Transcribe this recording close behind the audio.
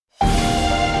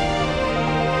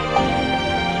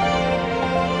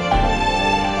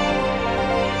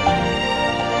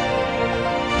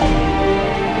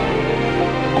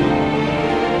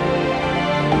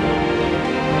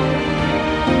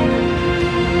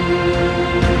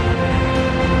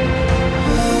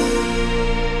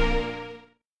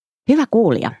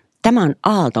kuulija. Tämä on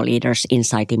Aalto Leaders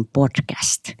Insightin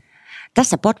podcast.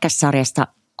 Tässä podcast-sarjassa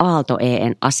Aalto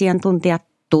EE:n asiantuntijat,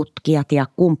 tutkijat ja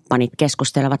kumppanit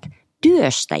keskustelevat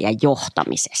työstä ja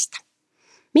johtamisesta.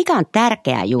 Mikä on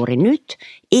tärkeää juuri nyt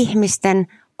ihmisten,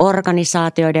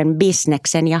 organisaatioiden,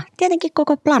 bisneksen ja tietenkin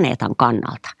koko planeetan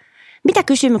kannalta? Mitä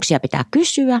kysymyksiä pitää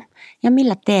kysyä ja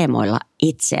millä teemoilla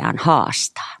itseään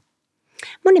haastaa?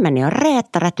 Mun nimeni on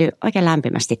Reetta Räty, oikein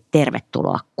lämpimästi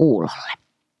tervetuloa kuulolle.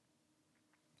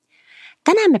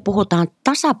 Tänään me puhutaan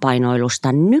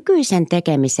tasapainoilusta nykyisen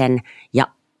tekemisen ja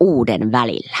uuden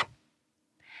välillä.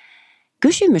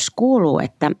 Kysymys kuuluu,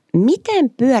 että miten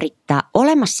pyörittää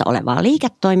olemassa olevaa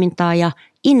liiketoimintaa ja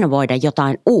innovoida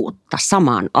jotain uutta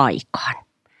samaan aikaan.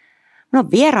 No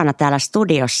vieraana täällä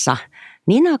studiossa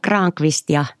Nina Granqvist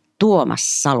ja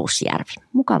Tuomas Salusjärvi.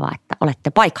 Mukavaa, että olette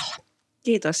paikalla.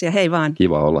 Kiitos ja hei vaan.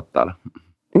 Kiva olla täällä.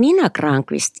 Nina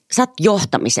Granqvist, sä oot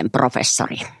johtamisen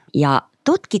professori ja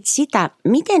tutkit sitä,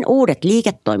 miten uudet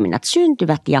liiketoiminnat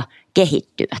syntyvät ja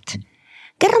kehittyvät.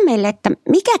 Kerro meille, että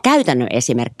mikä käytännön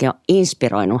esimerkki on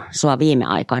inspiroinut sua viime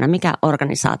aikoina? Mikä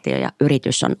organisaatio ja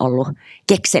yritys on ollut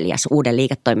kekseliäs uuden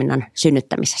liiketoiminnan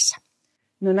synnyttämisessä?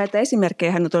 No näitä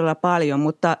esimerkkejä on todella paljon,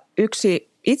 mutta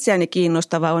yksi itseäni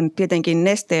kiinnostava on tietenkin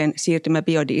Nesteen siirtymä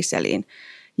biodieseliin.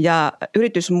 Ja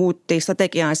yritys muutti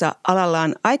strategiaansa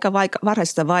alallaan aika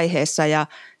varhaisessa vaiheessa ja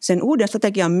sen uuden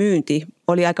strategian myynti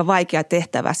oli aika vaikea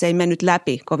tehtävä. Se ei mennyt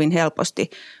läpi kovin helposti.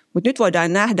 Mutta nyt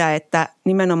voidaan nähdä, että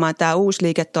nimenomaan tämä uusi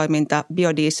liiketoiminta,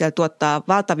 biodiesel, tuottaa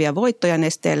valtavia voittoja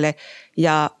Nesteelle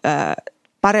ja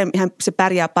se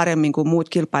pärjää paremmin kuin muut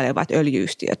kilpailevat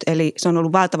öljy-yhtiöt. Eli se on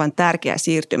ollut valtavan tärkeä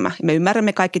siirtymä. Me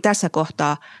ymmärrämme kaikki tässä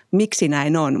kohtaa, miksi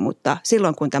näin on, mutta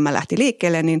silloin kun tämä lähti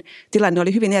liikkeelle, niin tilanne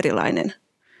oli hyvin erilainen.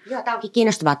 Joo, tämä onkin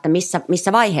kiinnostavaa, että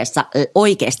missä vaiheessa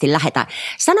oikeasti lähdetään.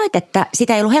 Sanoit, että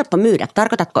sitä ei ollut helppo myydä.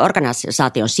 Tarkoitatko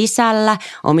organisaation sisällä,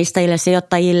 omistajille,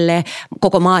 sijoittajille,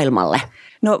 koko maailmalle?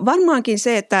 No varmaankin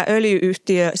se, että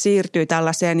öljy-yhtiö siirtyy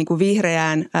tällaiseen niin kuin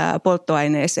vihreään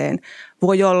polttoaineeseen,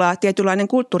 voi olla tietynlainen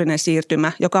kulttuurinen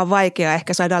siirtymä, joka on vaikea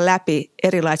ehkä saada läpi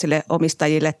erilaisille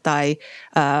omistajille tai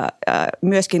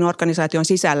myöskin organisaation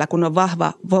sisällä, kun on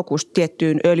vahva fokus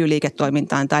tiettyyn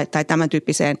öljyliiketoimintaan tai tämän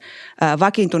tyyppiseen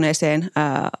vakiintuneeseen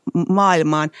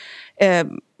maailmaan.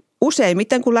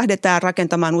 Useimmiten, kun lähdetään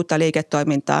rakentamaan uutta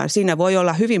liiketoimintaa, siinä voi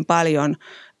olla hyvin paljon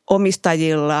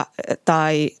omistajilla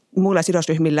tai muilla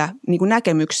sidosryhmillä niin kuin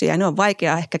näkemyksiä, ne on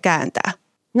vaikea ehkä kääntää.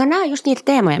 No nämä on just niitä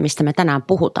teemoja, mistä me tänään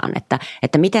puhutaan,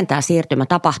 että miten tämä siirtymä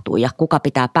tapahtuu ja kuka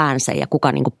pitää päänsä ja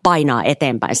kuka niin kuin painaa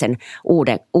eteenpäin sen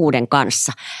uuden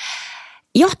kanssa.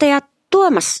 Johtaja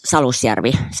Tuomas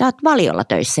Salusjärvi, sä oot Valiolla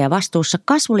töissä ja vastuussa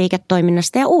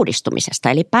kasvuliiketoiminnasta ja uudistumisesta,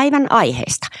 eli päivän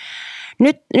aiheista.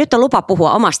 Nyt on lupa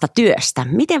puhua omasta työstä.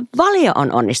 Miten Valio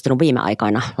on onnistunut viime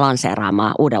aikoina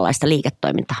lanseeraamaan uudenlaista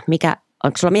liiketoimintaa?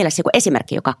 Onko sulla mielessä joku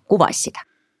esimerkki, joka kuvaisi sitä?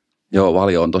 Joo,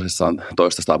 Valio on tosissaan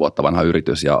 200 vuotta vanha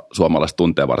yritys ja suomalaiset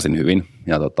tuntee varsin hyvin.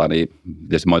 Ja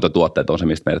tietysti maitotuotteet on se,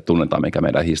 mistä meidät tunnetaan, mikä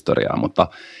meidän historiaa. Mutta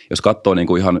jos katsoo niin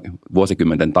kuin ihan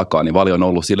vuosikymmenten takaa, niin Valio on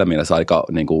ollut sillä mielessä aika,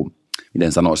 niin kuin,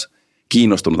 miten sanoisi,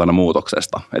 kiinnostunut aina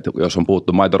muutoksesta. Että jos on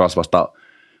puhuttu maitorasvasta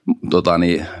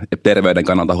terveyden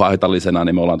kannalta haitallisena,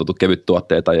 niin me ollaan tuotu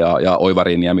kevyttuotteita ja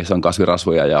oivariinia, missä on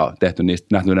kasvirasvoja ja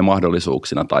nähty ne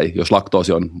mahdollisuuksina. Tai jos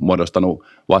laktoosi on muodostanut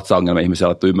vatsaongelmia, ihmisiä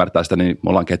alettu ymmärtää sitä, niin me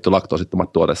ollaan kehitetty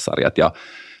laktoosittomat tuotesarjat. Ja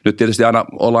nyt tietysti aina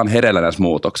ollaan hereillä näissä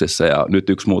muutoksissa ja nyt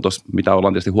yksi muutos, mitä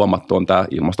ollaan tietysti huomattu, on tämä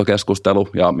ilmastokeskustelu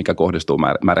ja mikä kohdistuu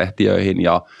märehtiöihin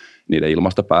ja niiden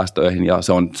ilmastopäästöihin. Ja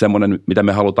se on semmoinen, mitä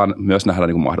me halutaan myös nähdä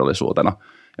niin kuin mahdollisuutena.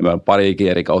 Ja me on parikin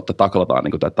eri kautta taklataan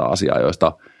niin kuin tätä asiaa,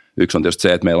 joista yksi on tietysti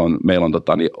se, että meillä on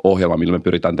ohjelma, millä me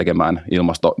pyritään tekemään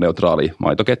ilmastoneutraali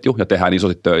maitoketju ja tehdään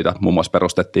isosti töitä. Muun muassa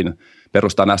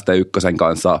perustaa ST1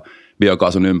 kanssa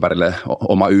biokaasun ympärille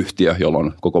oma yhtiö,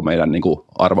 jolloin koko meidän niin kuin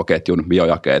arvoketjun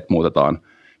biojakeet muutetaan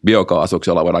biokaasuksi,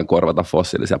 jolla voidaan korvata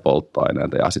fossiilisia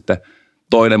polttoaineita. Ja sitten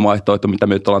toinen vaihtoehto, mitä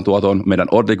me nyt ollaan tuotu, on meidän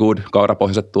Ordigood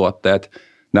kaurapohjaiset tuotteet.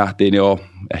 Nähtiin jo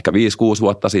ehkä 5-6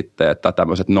 vuotta sitten, että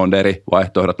tämmöiset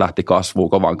non-dairy-vaihtoehdot lähti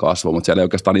kovaan kasvuun, mutta siellä ei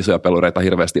oikeastaan isoja pelureita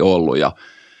hirveästi ollut. Ja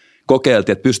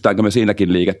kokeiltiin, että pystytäänkö me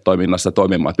siinäkin liiketoiminnassa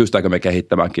toimimaan, että pystytäänkö me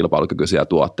kehittämään kilpailukykyisiä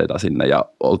tuotteita sinne. Ja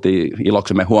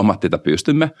iloksemme huomattiin, että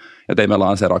pystymme ja teimme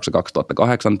lanseerauksen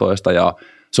 2018 ja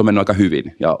se on mennyt aika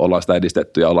hyvin ja ollaan sitä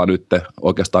edistetty ja ollaan nyt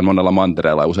oikeastaan monella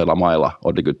mantereella ja useilla mailla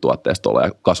Ordigood-tuotteistolla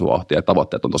ja kasvuvauhtia ja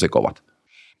tavoitteet on tosi kovat.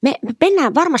 Me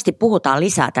mennään, varmasti puhutaan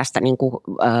lisää tästä niin kuin,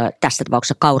 tässä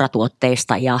tapauksessa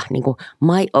kauratuotteista ja niin kuin,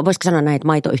 voisiko sanoa näin, että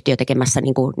maitoyhtiö tekemässä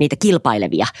niin kuin, niitä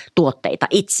kilpailevia tuotteita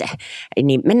itse.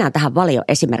 Niin mennään tähän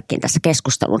valioesimerkkiin tässä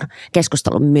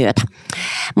keskustelun myötä.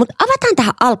 Mutta avataan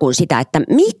tähän alkuun sitä, että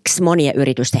miksi monien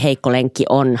yritysten heikko lenkki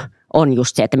on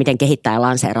just se, että miten kehittää ja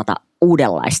lanseerata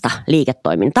uudenlaista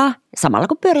liiketoimintaa samalla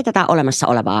kun pyöritetään olemassa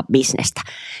olevaa bisnestä.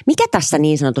 Mikä tässä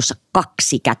niin sanotussa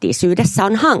kaksikätisyydessä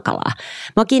on hankalaa?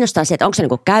 Mua kiinnostaa se, että onko se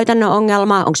niinku käytännön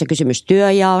ongelma, onko se kysymys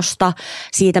työjaosta,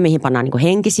 siitä mihin pannaan niinku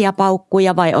henkisiä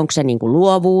paukkuja vai onko se niinku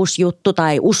luovuusjuttu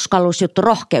tai uskallusjuttu,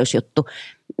 rohkeusjuttu.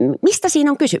 Mistä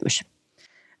siinä on kysymys?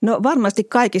 No varmasti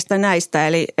kaikista näistä,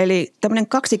 eli tämmöinen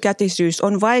kaksikätisyys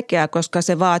on vaikea, koska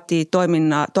se vaatii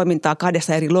toimintaa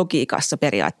kahdessa eri logiikassa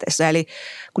periaatteessa. Eli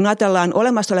kun ajatellaan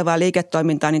olemassa olevaa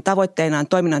liiketoimintaa, niin tavoitteena on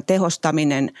toiminnan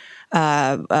tehostaminen,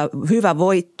 hyvä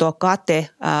voitto, kate,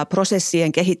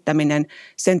 prosessien kehittäminen,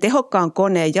 sen tehokkaan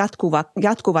koneen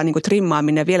jatkuva niin kuin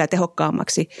trimmaaminen vielä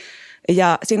tehokkaammaksi.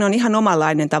 Ja siinä on ihan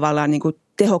omanlainen tavallaan niin kuin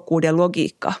tehokkuuden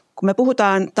logiikka. Kun me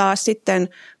puhutaan taas sitten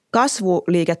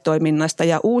kasvuliiketoiminnasta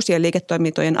ja uusien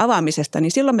liiketoimintojen avaamisesta,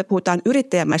 niin silloin me puhutaan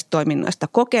yrittäjämäistä toiminnasta,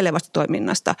 kokeilevasta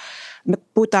toiminnasta. Me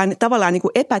puhutaan tavallaan niin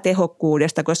kuin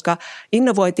epätehokkuudesta, koska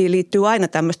innovointiin liittyy aina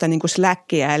tämmöistä niin kuin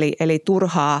slackia, eli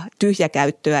turhaa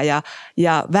tyhjäkäyttöä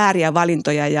ja vääriä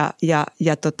valintoja ja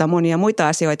monia muita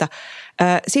asioita.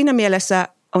 Siinä mielessä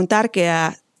on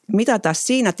tärkeää mitata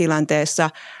siinä tilanteessa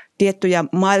tiettyjä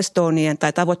milestoneien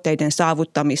tai tavoitteiden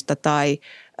saavuttamista tai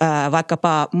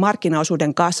vaikkapa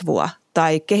markkinaosuuden kasvua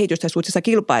tai kehitystä suhteessa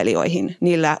kilpailijoihin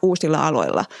niillä uusilla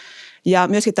aloilla. Ja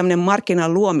myöskin tämmöinen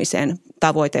markkinan luomisen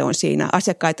tavoite on siinä.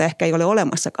 Asiakkaita ehkä ei ole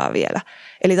olemassakaan vielä.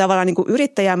 Eli tavallaan niin kuin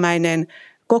yrittäjämäinen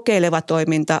kokeileva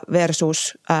toiminta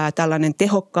versus tällainen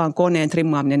tehokkaan koneen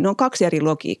trimmaaminen, ne on kaksi eri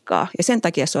logiikkaa ja sen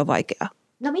takia se on vaikeaa.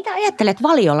 No mitä ajattelet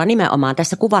Valiolla nimenomaan?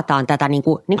 Tässä kuvataan tätä, niin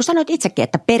kuin sanoit itsekin,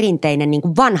 että perinteinen niin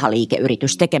kuin vanha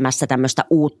liikeyritys tekemässä tämmöistä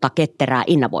uutta, ketterää,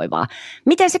 innovoivaa.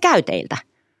 Miten se käy teiltä?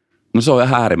 No se on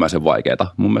ihan äärimmäisen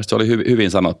vaikeaa. Mun mielestä se oli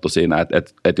hyvin sanottu siinä,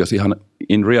 että jos ihan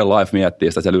in real life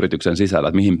miettii sitä siellä yrityksen sisällä,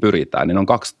 että mihin pyritään, niin on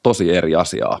kaksi tosi eri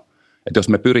asiaa. Että jos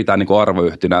me pyritään niin kuin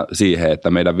arvoyhtinä siihen,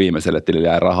 että meidän viimeiselle tilille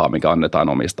jää rahaa, mikä annetaan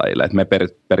omistajille. Että me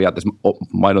periaatteessa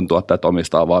maidon tuottajat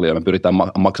omistaa Valio, me pyritään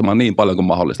maksamaan niin paljon kuin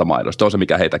mahdollista maidosta. Se on se,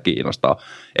 mikä heitä kiinnostaa.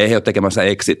 Ei he ole tekemässä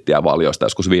exittiä Valiosta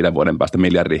joskus 5 vuoden päästä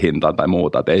miljardin hintaan tai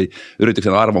muuta. Että ei,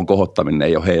 yrityksen arvon kohottaminen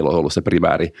ei ole heillä ollut se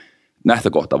primääri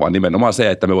lähtökohta, vaan nimenomaan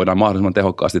se, että me voidaan mahdollisimman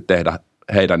tehokkaasti tehdä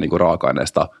heidän niin kuin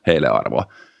raaka-aineesta heille arvoa.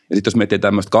 Ja sitten jos miettii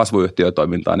tämmöistä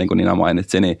kasvuyhtiötoimintaa, niin kuin Nina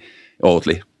mainitsi, niin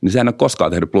Oatly, niin sehän ei ole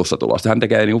koskaan tehnyt plussatulosta. Hän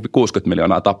tekee niin 60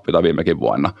 miljoonaa tappiota viimekin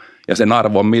vuonna. Ja sen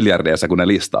arvo on miljardeissa, kun ne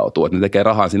listautuu. Että ne tekee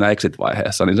rahaa siinä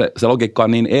exit-vaiheessa. Niin se logiikka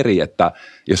on niin eri, että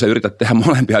jos sä yrität tehdä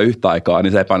molempia yhtä aikaa,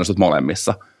 niin sä epäonnistut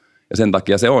molemmissa. Ja sen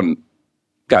takia se on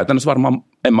käytännössä varmaan,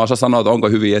 en mä osaa sanoa, että onko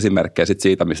hyviä esimerkkejä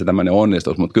siitä, missä tämmöinen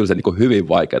onnistus, mutta kyllä se niin hyvin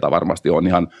vaikeaa varmasti on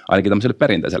ihan ainakin tämmöiselle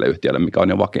perinteiselle yhtiölle, mikä on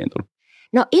jo vakiintunut.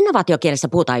 No innovaatiokielessä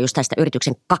puhutaan just tästä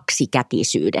yrityksen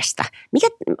kaksikätisyydestä.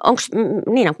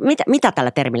 Niina, mitä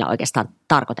tällä termillä oikeastaan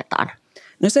tarkoitetaan?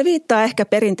 No se viittaa ehkä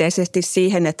perinteisesti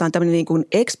siihen, että on tämmöinen niin kuin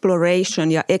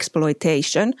exploration ja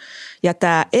exploitation. Ja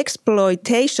tämä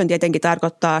exploitation tietenkin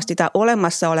tarkoittaa sitä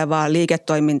olemassa olevaa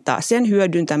liiketoimintaa, sen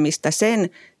hyödyntämistä, sen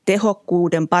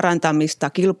tehokkuuden parantamista,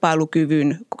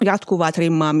 kilpailukyvyn jatkuvaa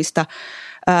trimmaamista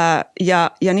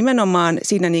ja nimenomaan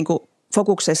siinä niin kuin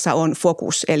fokuksessa on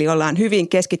fokus, eli ollaan hyvin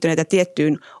keskittyneitä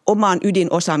tiettyyn omaan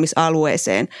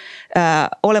ydinosaamisalueeseen,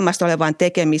 olemassa olevaan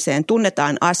tekemiseen,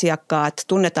 tunnetaan asiakkaat,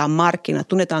 tunnetaan markkinat,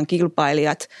 tunnetaan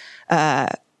kilpailijat,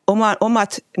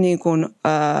 omat niin kuin,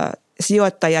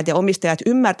 sijoittajat ja omistajat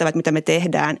ymmärtävät, mitä me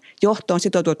tehdään, johto on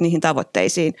sitoutunut niihin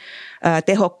tavoitteisiin,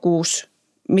 tehokkuus,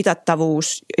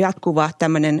 mitattavuus, jatkuva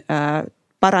tämmöinen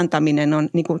parantaminen on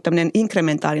niin kuin tämmöinen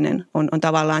inkrementaalinen on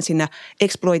tavallaan siinä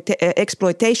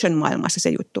exploitation-maailmassa se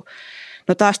juttu.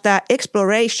 No taas tämä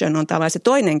exploration on tavallaan se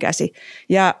toinen käsi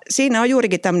ja siinä on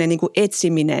juurikin tämmöinen niin kuin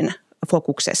etsiminen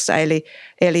fokuksessa.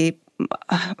 Eli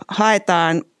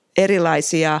haetaan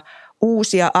erilaisia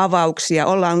uusia avauksia,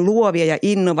 ollaan luovia ja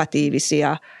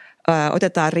innovatiivisia,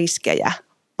 otetaan riskejä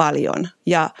paljon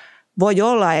ja voi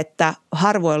olla, että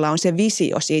harvoilla on se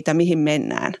visio siitä, mihin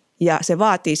mennään. Ja se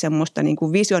vaatii semmoista niin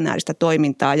kuin visionääristä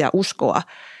toimintaa ja uskoa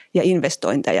ja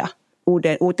investointeja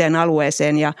uuteen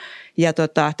alueeseen. Ja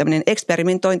tämmöinen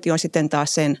eksperimentointi on sitten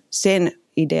taas sen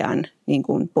idean niin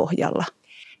kuin pohjalla.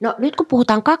 No nyt kun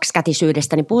puhutaan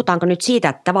kaksikätisyydestä, niin puhutaanko nyt siitä,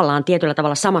 että tavallaan tietyllä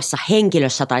tavalla samassa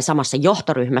henkilössä tai samassa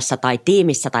johtoryhmässä tai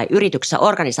tiimissä tai yrityksessä,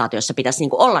 organisaatiossa pitäisi niin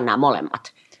kuin olla nämä molemmat?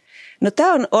 No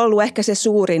tämä on ollut ehkä se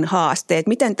suurin haaste, että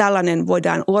miten tällainen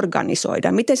voidaan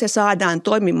organisoida, miten se saadaan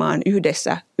toimimaan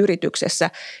yhdessä yrityksessä.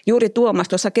 Juuri Tuomas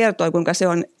tuossa kertoi, kuinka se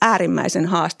on äärimmäisen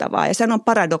haastavaa ja se on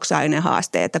paradoksaalinen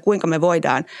haaste, että kuinka me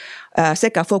voidaan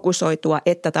sekä fokusoitua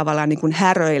että tavallaan niin kuin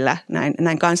häröillä,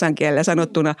 näin kansankielellä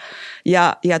sanottuna.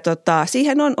 Ja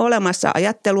siihen on olemassa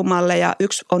ajattelumalleja.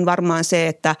 Yksi on varmaan se,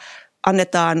 että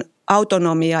annetaan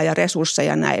autonomiaa ja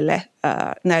resursseja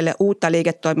näille uutta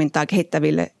liiketoimintaa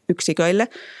kehittäville yksiköille.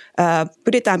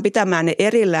 Pyritään pitämään ne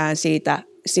erillään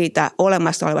siitä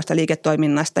olemassa olevasta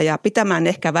liiketoiminnasta ja pitämään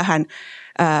ehkä vähän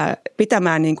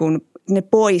niin kuin ne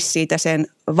pois siitä sen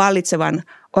vallitsevan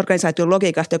organisaation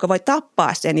logiikasta, joka voi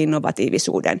tappaa sen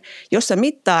innovatiivisuuden. Jos sä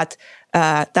mittaat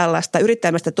tällaista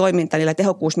yrittäjämästä toimintaa niillä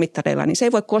tehokkuusmittareilla, niin se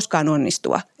ei voi koskaan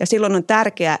onnistua. Ja silloin on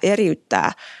tärkeää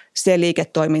eriyttää se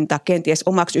liiketoiminta kenties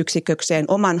omaksi yksikökseen,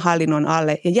 oman hallinnon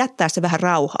alle ja jättää se vähän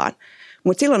rauhaan.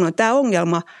 Mutta silloin on tämä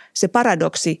ongelma, se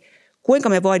paradoksi, kuinka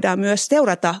me voidaan myös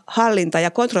seurata, hallinta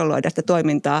ja kontrolloida sitä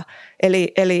toimintaa.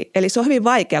 Eli se on hyvin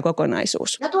vaikea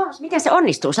kokonaisuus. No Tuomas, miten se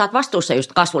onnistuu? Sä oot vastuussa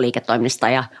just kasvuliiketoiminnasta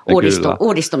ja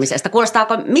uudistumisesta.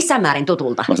 Kuulostaako missään määrin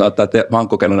tutulta? Mä oon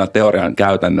kokenut nämä teorian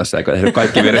käytännössä, eikä tehnyt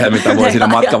kaikki virheet, mitä voi siinä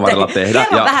matkan varrella tehdä.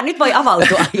 Vähän, nyt voi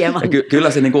avautua hieman.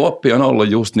 Kyllä se niin kuin oppi on ollut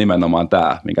just nimenomaan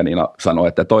tämä, minkä Niina sanoi,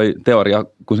 että toi teoria,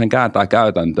 kun sen kääntää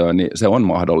käytäntöön, niin se on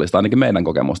mahdollista, ainakin meidän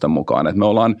kokemusten mukaan. Että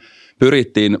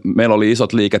meillä oli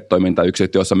isot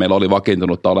liiketoimintayksiköt, joissa meillä oli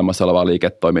vakiintunutta olemassa olevaa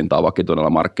liiketoimintaa vakiintuneilla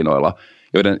markkinoilla,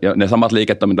 ja ne samat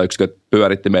liiketoimintayksiköt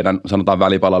pyöritti meidän, sanotaan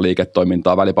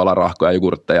välipalaliiketoimintaa, välipalarahkoja,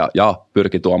 jogurtteja ja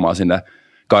pyrki tuomaan sinne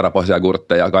kairapohjaisia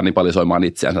jogurtteja ja kannibalisoimaan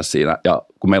itseänsä siinä. Ja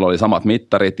kun meillä oli samat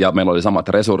mittarit ja meillä oli samat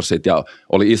resurssit ja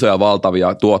oli isoja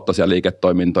valtavia tuottoisia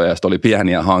liiketoimintoja ja sitten oli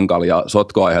pieniä hankalia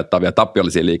sotkoa aiheuttavia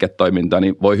tappiollisia liiketoimintoja,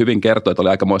 niin voi hyvin kertoa, että oli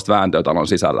aikamoista vääntöä talon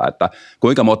sisällä, että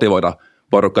kuinka motivoida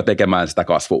porukka tekemään sitä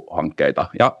kasvuhankkeita,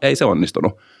 ja ei se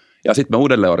onnistunut. Ja sitten me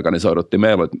uudelleen organisoiduttiin,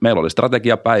 meillä oli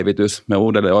strategiapäivitys, me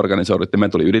uudelleen organisoiduttiin,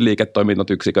 meillä tuli ydinliiketoiminnot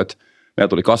yksiköt, meillä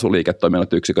tuli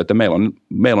kasvuliiketoiminnot yksiköt, ja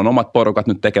meillä on omat porukat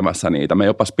nyt tekemässä niitä. Me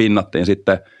jopa spinnattiin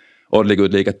sitten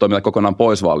Oddlygood-liiketoiminta kokonaan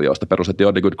pois Valiosta, perustettiin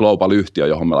Oddlygood Global-yhtiö,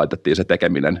 johon me laitettiin se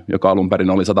tekeminen, joka alun perin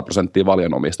oli 100%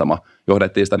 Valion omistama.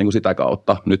 Johdettiin sitä niin kuin sitä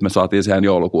kautta. Nyt me saatiin siihen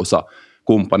joulukuussa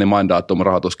kumppani Mandatum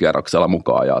rahoituskierroksella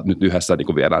mukaan ja nyt yhdessä niin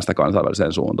kuin viedään sitä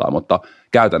kansainväliseen suuntaan, mutta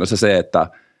käytännössä se, että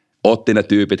otti ne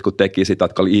tyypit, kun teki sitä,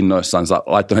 jotka oli innoissansa,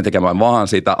 laittoi ne tekemään vaan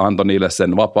sitä, antoi niille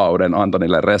sen vapauden, antoi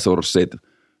niille resurssit,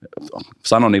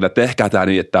 sanoi niille, että tehkää tämä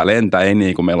niin, että tämä lentää ei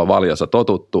niin kuin meillä on Valiossa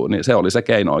totuttu, niin se oli se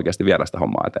keino oikeasti viedä sitä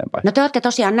hommaa eteenpäin. No te olette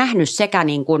tosiaan nähnyt sekä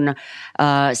niin kuin,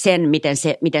 sen,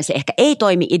 miten se ehkä ei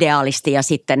toimi ideaalisti ja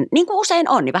sitten niin kuin usein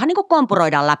on, niin vähän niin kuin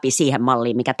kompuroidaan läpi siihen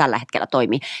malliin, mikä tällä hetkellä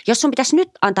toimii. Jos sun pitäisi nyt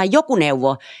antaa joku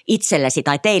neuvo itsellesi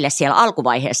tai teille siellä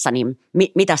alkuvaiheessa, niin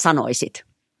mitä sanoisit?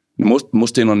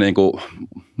 Musta siinä on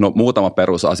muutama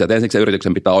perusasia. Ensiksi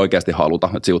yrityksen pitää oikeasti haluta,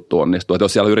 että se juttu onnistuu. Että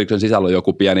jos siellä yrityksen sisällä on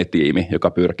joku pieni tiimi,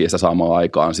 joka pyrkii sitä saamaan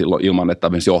aikaan silloin ilman, että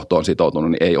myös johto on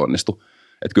sitoutunut, niin ei onnistu.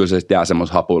 Että kyllä se sitten jää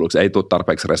semmoisen hapuiluksi. Ei tule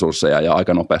tarpeeksi resursseja ja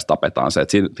aika nopeasti tapetaan se.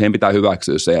 Että siihen pitää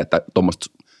hyväksyä se, että tuommoista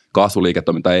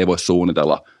kasvuliiketoimintaa ei voi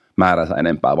suunnitella määränsä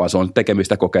enempää, vaan se on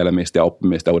tekemistä, kokeilemista ja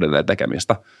oppimista ja uudelleen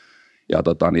tekemistä.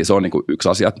 Ja niin se on niin kuin yksi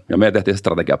asia. Ja me tehtiin se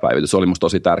strategiapäivitys. Se oli musta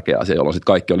tosi tärkeä asia, jolloin sitten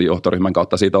kaikki oli johtoryhmän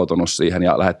kautta sitoutunut siihen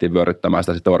ja lähdettiin vyöryttämään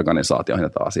sitä sitten organisaatioihin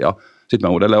tätä asiaa. Sitten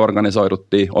me uudelleen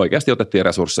organisoiduttiin, oikeasti otettiin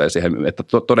resursseja siihen, että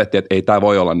todettiin, että ei tämä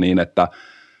voi olla niin, että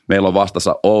meillä on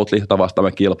vastassa Oatly, jota vastaan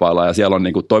me kilpaillaan, ja siellä on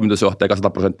niin kuin toimitusjohtaja, joka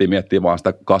 100% miettii vaan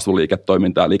sitä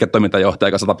kasvuliiketoimintaa, liiketoimintajohtaja,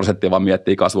 joka 100% vaan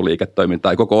miettii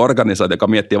kasvuliiketoimintaa, ja koko organisaatio, joka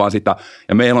miettii vaan sitä,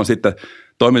 ja meillä on sitten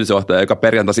toimitusjohtaja, joka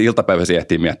perjantaisin iltapäiväsi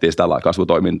ehtii miettiä sitä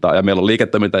kasvutoimintaa, ja meillä on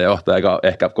liiketoimintajohtaja, joka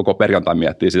ehkä koko perjantai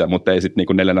miettii sitä, mutta ei sitten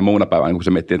niin 4 muuna päivänä, kun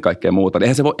se miettii kaikkea muuta, niin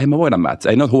eihän me voida mätsää,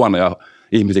 ei ne ole huonoja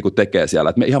ihmisiä, kun tekee siellä,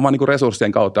 että me ihan vaan niin kuin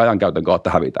resurssien kautta ja ajankäytön kautta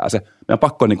hävitään se. Meidän on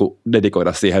pakko niin kuin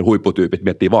dedikoida siihen, huipputyypit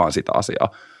miettii vaan sitä asiaa.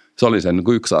 Se oli sen niin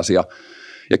kuin yksi asia.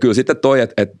 Ja kyllä sitten toi,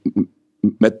 että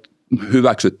me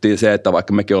hyväksyttiin se, että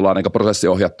vaikka mekin ollaan aika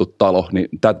prosessiohjattu talo, niin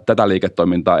tätä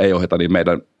liiketoimintaa ei ohjata niin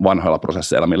meidän vanhoilla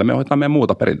prosesseilla, millä me ohjataan meidän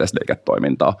muuta perinteistä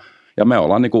liiketoimintaa. Ja me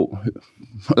ollaan niin kuin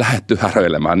lähdetty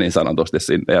häröilemään niin sanotusti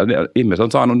sinne. Ja ihmiset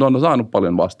on saanut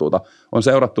paljon vastuuta. On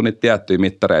seurattu niitä tiettyjä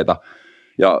mittareita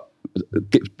ja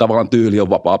tavallaan tyyli on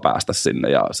vapaa päästä sinne.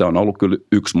 Ja se on ollut kyllä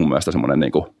yksi mun mielestä semmoinen,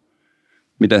 niin kuin,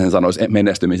 miten sen sanoisi,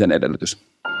 menestymisen edellytys.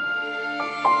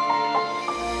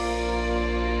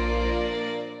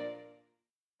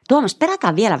 Tuomas,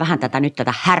 perätään vielä vähän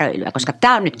tätä häröilyä, koska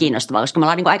tämä on nyt kiinnostavaa, koska me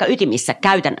ollaan niin kuin aika ytimissä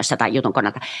käytännössä tai jutun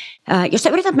kannalta. Jos sä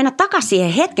yrität mennä takaisin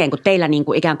siihen hetkeen, kun teillä niin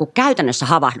kuin ikään kuin käytännössä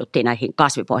havahduttiin näihin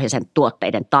kasvipohjaisen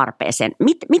tuotteiden tarpeeseen,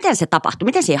 miten se tapahtui?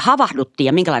 Miten siihen havahduttiin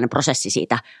ja minkälainen prosessi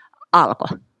siitä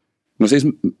alkoi? No siis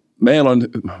meillä on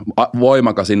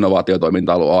voimakas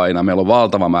innovaatiotoiminta ollut aina. Meillä on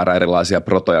valtava määrä erilaisia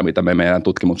protoja, mitä me meidän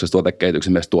tutkimuksessa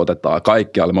tuotekehityksessä tuotetaan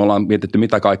kaikkialle. Me ollaan mietitty,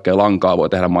 mitä kaikkea lankaa voi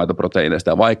tehdä maitoproteiineista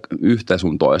ja vaikka yhtä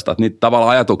sun toista. Niitä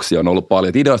tavallaan ajatuksia on ollut paljon,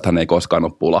 että ideoistahan ei koskaan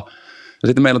ole pula. Ja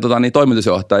sitten meillä on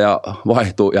toimitusjohtaja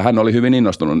vaihtui ja hän oli hyvin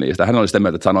innostunut niistä. Hän oli sitä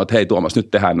mieltä, että sanoi, että hei Tuomas,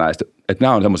 nyt tehdään näistä. Että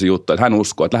nämä on semmoisia juttuja, että hän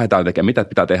uskoo, että lähdetään tekemään, mitä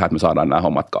pitää tehdä, että me saadaan nämä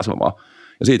hommat kasvamaan.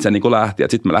 Ja siitä se niin kuin lähti.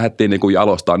 Sitten me lähdettiin niin kuin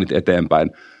jalostamaan niitä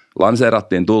eteenpäin.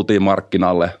 Lanseerattiin, tultiin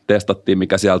markkinalle, testattiin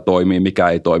mikä siellä toimii, mikä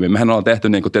ei toimi. Mehän ollaan tehty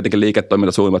niin kuin tietenkin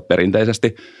liiketoimintasuunnitelmat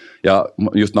perinteisesti ja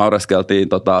just naureskeltiin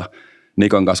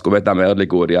Nikon kanssa, kun vetämme Early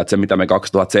Goodia, että se mitä me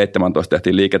 2017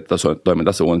 tehtiin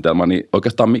liiketoimintasuunnitelma, niin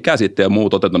oikeastaan mikä sitten ei ole muu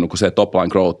toteutunut kuin se top line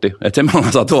growth. Että se me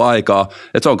ollaan saatu aikaa,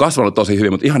 että se on kasvanut tosi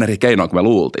hyvin, mutta ihan eri keinoin kuin me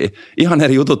luultiin. Ihan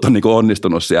eri jutut on niin kuin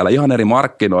onnistunut siellä, ihan eri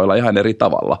markkinoilla, ihan eri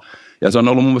tavalla. Ja se on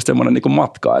ollut mun mielestä semmoinen niin kuin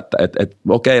matka, että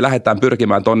okei, lähdetään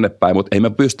pyrkimään tonne päin, mutta ei me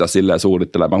pystytä silleen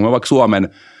suunnittelemaan. Me vaikka Suomen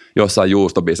jossain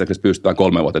juustobisneksessä pystytään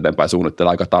 3 vuotta eteenpäin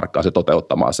suunnittelemaan aika tarkkaan se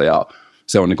toteuttamaan se ja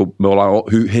se on niinku, me ollaan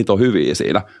hito hyviä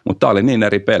siinä, mutta tämä oli niin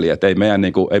eri peli, että ei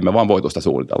me vaan voitu sitä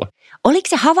suunnitella. Oliko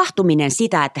se havahtuminen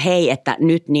sitä, että hei, että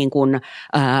nyt niin kuin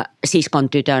siskon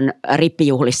tytön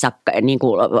rippijuhlissa niin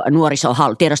kuin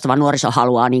tiedostava nuoriso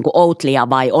haluaa niin kuin Oatlyä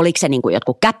vai oliko se niin kuin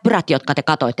jotkut käppyrät, jotka te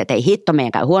katsoitte, että ei hitto,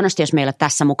 meidän käy huonosti, jos meillä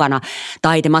tässä mukana,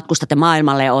 tai te matkustatte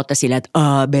maailmalle ja olette silleen, että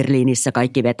Berliinissä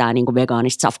kaikki vetää niin kuin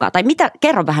vegaanista safkaa, tai mitä,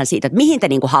 kerro vähän siitä, että mihin te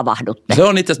niin kuin havahdutte? Se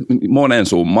on itse asiassa monen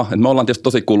summa, että me ollaan tietysti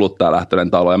tosi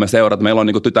kuluttajalähtöinen talo ja me seurataan, meillä on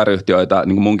niin kuin tytäryhtiöitä,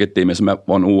 niin kuin munkin tiimissä me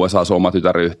on USA:ssa oma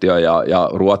tytäryhtiö ja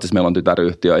Ruotsissa meillä on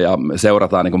tytäryhtiö ja me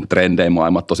seurataan niin kuin trendejä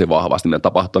maailmat tosi vahvasti, mitä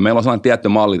tapahtuu. Meillä on sellainen tietty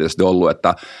malli tietysti ollut,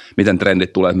 että miten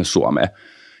trendit tulee esimerkiksi Suomeen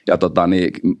ja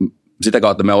sitä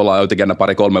kautta me ollaan jotenkin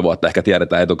 2-3 vuotta ehkä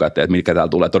tiedetään etukäteen, että mitkä täällä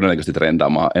tulee todennäköisesti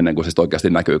trendaamaan ennen kuin se oikeasti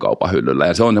näkyy kaupan hyllyllä.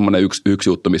 Ja se on semmoinen yksi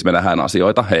juttu, missä me nähdään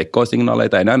asioita, heikkoja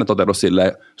signaaleita, ei näin toteudu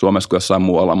silleen Suomessa kuin jossain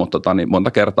muualla, mutta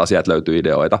monta kertaa sieltä löytyy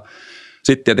ideoita.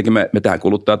 Sitten tietenkin me tehdään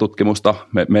kuluttajatutkimusta,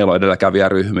 meillä on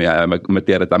edelläkävijäryhmiä ja me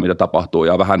tiedetään, mitä tapahtuu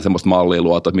ja vähän semmoista mallia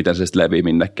luotu, että miten se sitten levii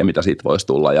minnekin, mitä siitä voisi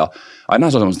tulla. Ja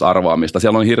aina se on semmoista arvaamista,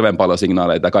 siellä on hirveän paljon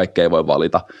signaaleita ja kaikkea ei voi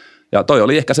valita. Ja toi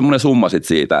oli ehkä semmoinen summa sit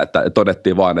siitä, että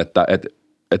todettiin vaan, että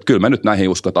kyllä me nyt näihin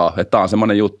uskotaan, että tämä on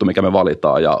semmoinen juttu, mikä me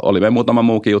valitaan ja oli me muutama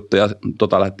muukin juttu ja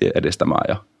lähdettiin edistämään.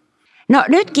 Ja. No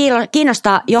nyt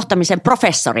kiinnostaa johtamisen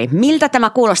professori. Miltä tämä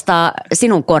kuulostaa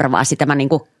sinun korvaasi, tämä niin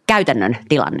kuin käytännön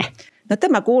tilanne? No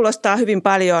tämä kuulostaa hyvin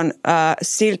paljon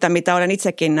siltä, mitä olen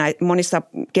itsekin monissa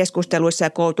keskusteluissa ja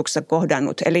koulutuksissa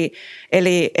kohdannut.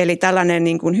 Eli tällainen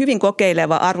niin kuin hyvin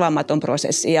kokeileva, arvaamaton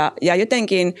prosessi ja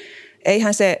jotenkin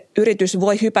eihän se yritys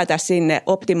voi hypätä sinne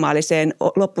optimaaliseen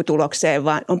lopputulokseen,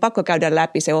 vaan on pakko käydä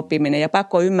läpi se oppiminen ja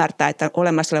pakko ymmärtää, että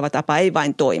olemassa oleva tapa ei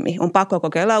vain toimi. On pakko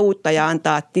kokeilla uutta ja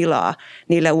antaa tilaa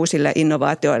niille uusille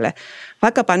innovaatioille.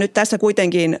 Vaikkapa nyt tässä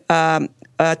kuitenkin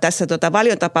tässä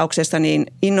Valion tapauksessa niin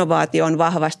innovaatio on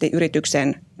vahvasti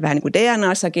yrityksen vähän niin kuin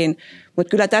DNAssakin,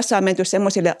 mutta kyllä tässä on menty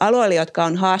semmoisille aloille, jotka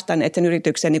on haastaneet sen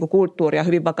yrityksen niin kuin kulttuuria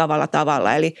hyvin vakavalla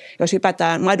tavalla. Eli jos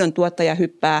hypätään, maidon tuottaja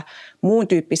hyppää muun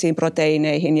tyyppisiin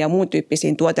proteiineihin ja muun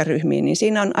tyyppisiin tuoteryhmiin, niin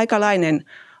siinä on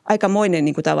aikamoinen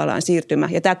niin kuin tavallaan siirtymä.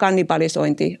 Ja tämä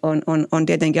kannibalisointi on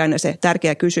tietenkin aina se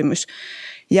tärkeä kysymys.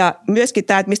 Ja myöskin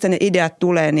tämä, että mistä ne ideat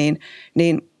tulee, niin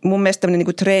mun mielestä tämmöinen niin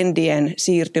kuin trendien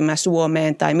siirtymä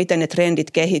Suomeen tai miten ne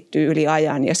trendit kehittyy yli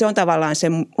ajan. Ja se on tavallaan se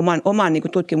oman niin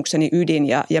kuin tutkimukseni ydin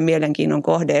ja mielenkiinnon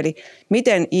kohde. Eli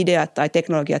miten ideat tai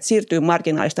teknologiat siirtyy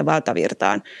marginaalista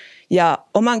valtavirtaan. Ja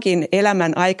omankin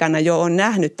elämän aikana jo on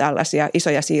nähnyt tällaisia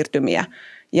isoja siirtymiä.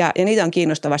 Ja niitä on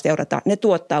kiinnostavaa seurata. Ne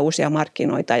tuottaa uusia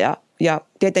markkinoita ja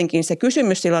tietenkin se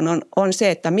kysymys silloin on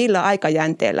se, että millä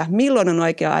aikajänteellä, milloin on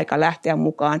oikea aika lähteä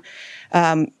mukaan,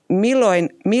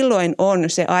 milloin on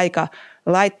se aika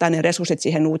laittaa ne resurssit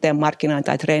siihen uuteen markkinaan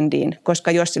tai trendiin,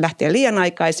 koska jos se lähtee liian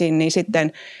aikaisin, niin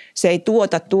sitten se ei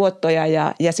tuota tuottoja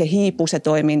ja se hiipuu se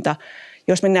toiminta.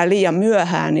 Jos mennään liian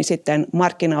myöhään, niin sitten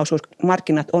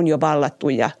markkinat on jo vallattu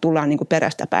ja tullaan niin kuin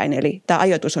perästä päin. Eli tämä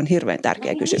ajoitus on hirveän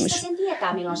tärkeä kysymys. Mistä sen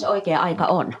tietää, milloin se oikea aika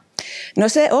on? No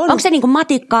se on. Onko se niin kuin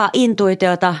matikkaa,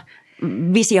 intuitiota,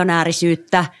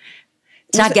 visionäärisyyttä,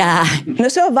 säkää? No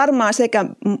se on varmaan sekä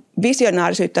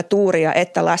visionäärisyyttä, tuuria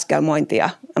että laskelmointia,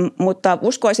 mutta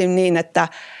uskoisin niin,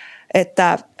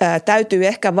 että täytyy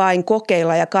ehkä vain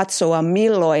kokeilla ja katsoa,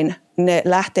 milloin ne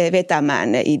lähtee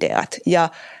vetämään ne ideat. Ja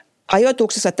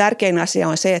ajoituksessa tärkein asia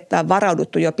on se, että on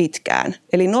varauduttu jo pitkään.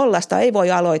 Eli nollasta ei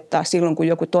voi aloittaa silloin, kun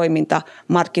joku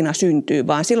toimintamarkkina syntyy,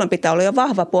 vaan silloin pitää olla jo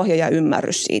vahva pohja ja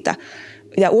ymmärrys siitä.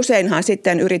 Ja useinhan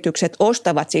sitten yritykset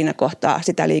ostavat siinä kohtaa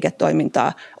sitä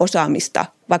liiketoimintaa, osaamista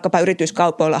vaikkapa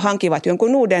yrityskaupoilla hankivat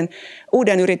jonkun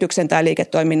uuden yrityksen tai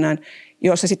liiketoiminnan,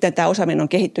 jossa sitten tämä osaaminen on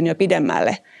kehittynyt jo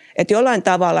pidemmälle. Että jollain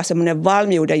tavalla semmoinen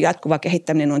valmiuden jatkuva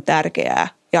kehittäminen on tärkeää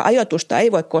ja ajoitusta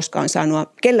ei voi koskaan sanoa,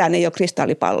 kellään ei ole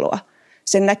kristallipalloa.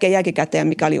 Sen näkee jälkikäteen,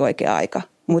 mikä oli oikea aika,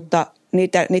 mutta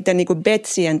niiden niin kuin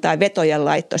betsien tai vetojen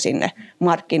laitto sinne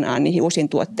markkinaan, niihin uusiin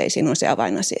tuotteisiin on se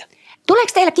avainasia.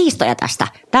 Tuleeko teillä kiistoja tästä?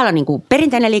 Täällä on niin kuin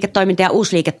perinteinen liiketoiminta ja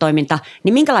uusi liiketoiminta,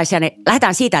 niin minkälaisia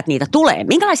lähdetään siitä, että niitä tulee?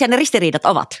 Minkälaisia ne ristiriidat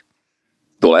ovat?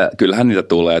 Kyllähän niitä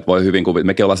tulee, että voi hyvin kuvitella.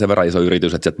 Mekin ollaan sen verran iso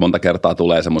yritys, että monta kertaa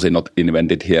tulee semmoisia not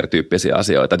invented here-tyyppisiä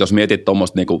asioita. Että jos mietit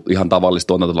tuommoista niinku ihan tavallista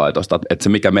tuotantolaitosta, että se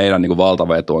mikä meidän niinku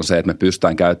valtava etu on se, että me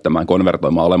pystytään käyttämään,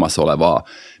 konvertoimaan olemassa olevaa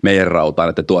meidän rautaa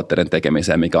näiden tuotteiden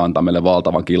tekemiseen, mikä antaa meille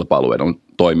valtavan kilpailuedun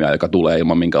toimia, joka tulee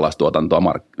ilman minkälaista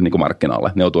tuotantoa niinku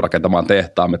markkinalle. Ne joutuu rakentamaan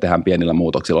tehtaan, me tehdään pienillä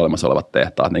muutoksilla olemassa olevat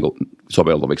tehtaat niinku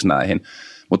soveltuviksi näihin.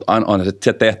 Mutta on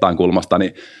se tehtaan kulmasta,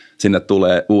 niin sinne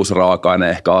tulee uusi raaka-aine,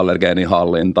 ehkä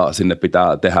allergeenihallinta, sinne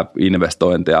pitää tehdä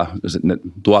investointeja, ne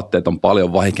tuotteet on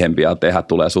paljon vaikeampia tehdä,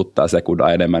 tulee sutta ja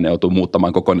sekunda enemmän, ne joutuu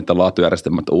muuttamaan koko niiden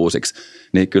laatujärjestelmät uusiksi.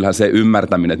 Niin kyllähän se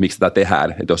ymmärtäminen, että miksi tätä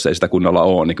tehdään, että jos ei sitä kunnolla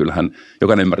ole, niin kyllähän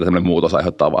jokainen ymmärtää, että sellainen muutos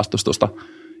aiheuttaa vastustusta.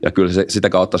 Ja kyllä sitä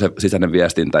kautta se sisäinen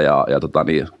viestintä ja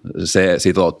se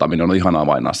sitouttaminen on ihan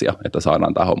avainasia, että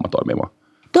saadaan tämä homma toimimaan.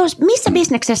 Missä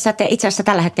bisneksessä te itse asiassa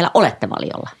tällä hetkellä olette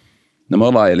Valiolla? No me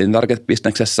ollaan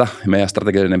elintarvikebisneksessä. Meidän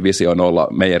strateginen visio on olla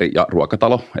meijeri- ja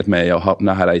ruokatalo. Et me ei ole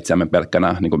nähdä itseämme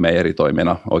pelkkänä niin kuin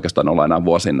meijeritoimina oikeastaan ollaan enää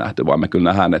vuosin nähty, vaan me kyllä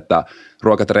nähdään, että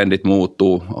ruokatrendit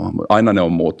muuttuu. Aina ne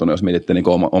on muuttunut, jos mietitte niin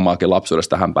omaakin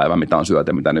lapsuudesta tähän päivään, mitä on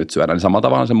syöty, mitä nyt syödään. Niin samalla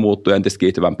tavalla se muuttuu entistä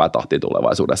kiihtyvämpää tahtia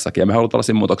tulevaisuudessakin. Ja me halutaan olla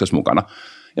siinä muutoksessa mukana.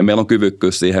 Ja meillä on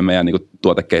kyvykkyys siihen meidän niin kuin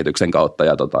tuotekehityksen kautta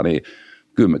ja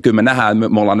kyllä me nähdään,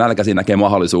 me ollaan nälkäisiä näkemään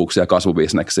mahdollisuuksia,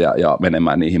 kasvubisneksiä ja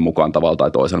menemään niihin mukaan tavalla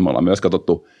tai toisella. Me ollaan myös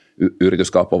katsottu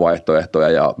yrityskauppavaihtoehtoja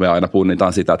ja me aina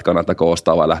punnitaan sitä, että kannattaako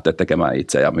ostaa vai lähteä tekemään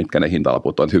itse ja mitkä ne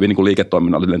hintalaput on. Hyvin niin kuin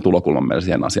liiketoiminnallinen tulokulma meillä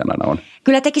siihen asiaan aina on.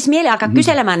 Kyllä tekisi mieli alkaa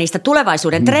kyselemään niistä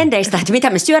tulevaisuuden trendeistä, että mitä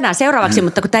me syödään seuraavaksi,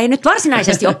 mutta kun tämä ei nyt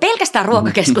varsinaisesti ole pelkästään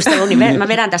ruokakeskustelu, niin mä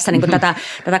vedän tässä niin kuin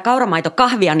tätä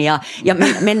kauramaitokahviani ja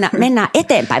mennään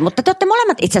eteenpäin. Mutta te olette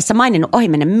molemmat itse asiassa maininnut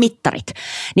ohimennen mittarit,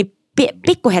 niin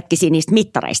pikkuhetkisiä niistä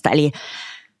mittareista. Eli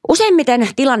useimmiten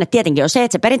tilanne tietenkin on se,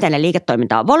 että se perinteinen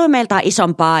liiketoiminta on volyymeiltaan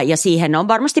isompaa ja siihen on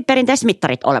varmasti perinteiset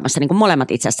mittarit olemassa, niin kuin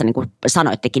molemmat itse asiassa niin kuin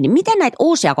sanoittekin. Niin miten näitä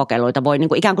uusia kokeiluita voi niin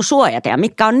kuin ikään kuin suojata ja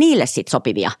mitkä on niille sitten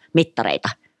sopivia mittareita?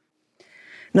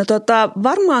 No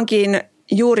varmaankin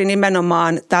juuri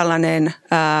nimenomaan tällainen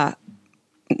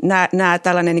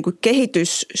tällainen niin kuin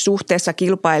kehitys suhteessa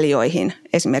kilpailijoihin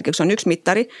esimerkiksi on yksi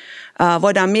mittari.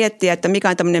 Voidaan miettiä, että mikä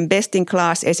on tämmöinen best in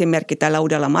class esimerkki tällä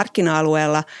uudella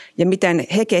markkina-alueella ja miten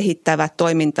he kehittävät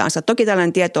toimintaansa. Toki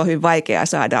tällainen tieto on hyvin vaikeaa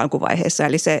saada alkuvaiheessa,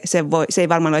 eli se ei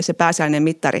varmaan ole se pääasiallinen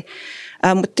mittari.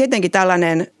 Mutta tietenkin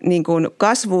tällainen niin kuin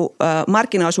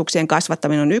markkinaosuuksien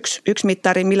kasvattaminen on yksi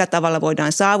mittari, millä tavalla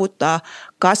voidaan saavuttaa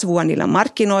kasvua niillä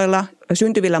markkinoilla,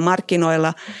 syntyvillä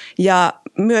markkinoilla ja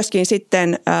myöskin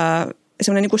sitten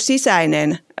semmoinen niin kuin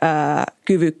sisäinen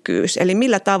kyvykkyys, eli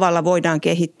millä tavalla voidaan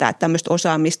kehittää tämmöistä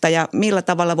osaamista ja millä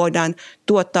tavalla voidaan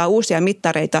tuottaa uusia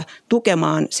mittareita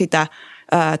tukemaan sitä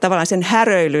tavallaan sen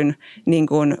häröilyn niin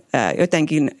kuin,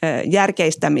 jotenkin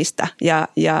järkeistämistä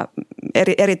ja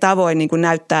eri tavoin niin kuin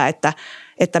näyttää,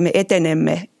 että me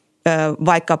etenemme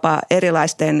vaikkapa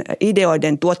erilaisten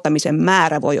ideoiden tuottamisen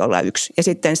määrä voi olla yksi. Ja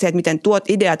sitten se, että miten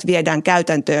ideat viedään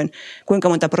käytäntöön, kuinka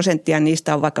monta prosenttia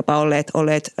niistä on vaikkapa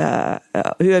olleet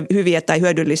hyviä tai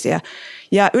hyödyllisiä.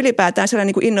 Ja ylipäätään sellainen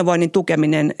niin kuin innovoinnin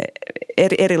tukeminen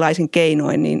erilaisin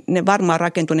keinoin, niin ne varmaan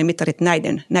rakentuu ne mittarit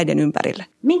näiden ympärille.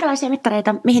 Minkälaisia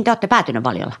mittareita, mihin te olette päätyneet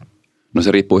Valiolla? No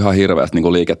se riippuu ihan hirveästi niin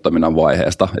kuin liiketoiminnan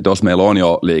vaiheesta. Että jos meillä on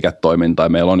jo liiketoimintaa ja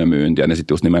meillä on jo myyntiä, niin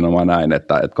sitten just nimenomaan näin,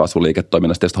 että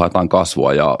kasvuliiketoiminnassa tietysti haetaan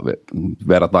kasvua ja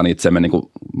verrataan itsemme niin kuin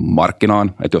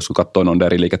markkinaan. Että jos katsoo noin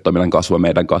eri liiketoiminnan kasvua ja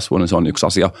meidän kasvua, niin se on yksi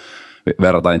asia.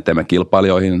 Verrataan itseemme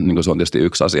kilpailijoihin, niin kuin se on tietysti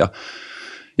yksi asia.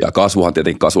 Ja kasvuhan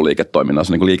tietenkin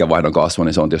kasvuliiketoiminnassa, niin kuin liikevaihdon kasvu,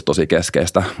 niin se on tietysti tosi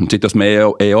keskeistä. Mutta sitten jos me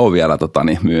ei ole vielä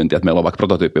myyntiä, että meillä on vaikka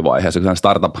prototyyppivaiheessa,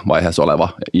 startup-vaiheessa oleva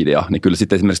idea, niin kyllä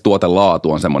sitten esimerkiksi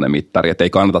tuotelaatu on semmoinen mittari, että ei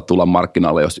kannata tulla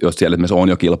markkinalle, jos siellä esimerkiksi on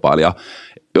jo kilpailija,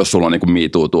 jos sulla on niin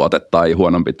MeToo-tuote tai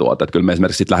huonompi tuote. Että kyllä me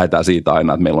esimerkiksi sitten lähdetään siitä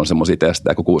aina, että meillä on semmoisia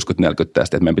testejä kuin 60-40 testejä,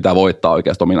 että meidän pitää voittaa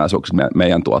oikeasti ominaisuuksia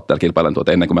meidän tuotteella, kilpailijan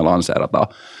tuote ennen kuin me lanseerataan.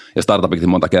 Ja startupikset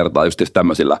monta kertaa just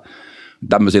tämmöisillä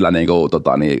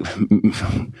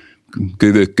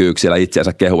kyvykkyyksillä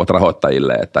itseänsä kehuvat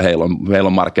rahoittajille, että heillä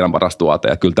on markkinan paras tuote.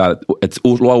 Ja kyllä tämä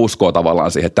luo uskoa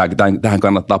tavallaan siihen, että tähän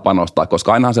kannattaa panostaa,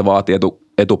 koska ainahan se vaatii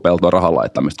etupeltoa rahan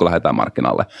laittamista, kun lähdetään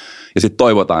markkinalle. Ja sitten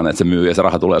toivotaan, että se myy ja se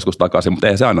raha tulee joskus takaisin, mutta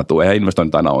ei se aina tule, ei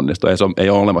investoinnit aina onnistu, ei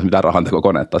ole olemassa mitään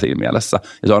rahantekokonetta siinä mielessä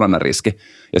ja se on aina riski.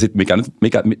 Ja sitten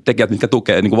tekijät, mitkä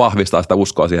tukee, niin kuin vahvistaa sitä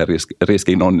uskoa siihen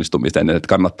riskiin onnistumiseen, että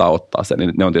kannattaa ottaa se,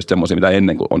 niin ne on tietysti semmoisia, mitä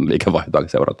ennen kuin on liikevaihtoa,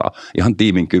 seurataan ihan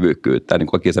tiimin kyvykkyyttä ja niin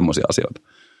kaikkia semmoisia asioita.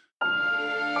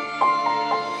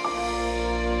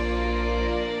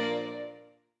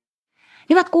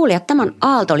 Hyvät kuulijat, tämä on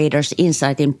Aalto Leaders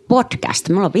Insightin podcast.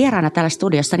 Meillä on vieraana täällä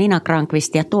studiossa Nina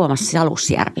Granqvist ja Tuomas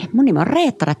Salusjärvi. Mun nimi on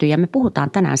Reetta Räty ja me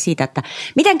puhutaan tänään siitä, että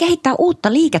miten kehittää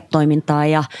uutta liiketoimintaa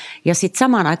ja sitten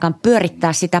samaan aikaan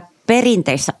pyörittää sitä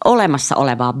perinteissä olemassa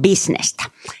olevaa bisnestä.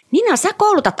 Nina, sä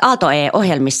koulutat Aalto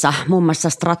E-ohjelmissa muun muassa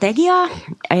strategiaa,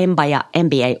 EMBA ja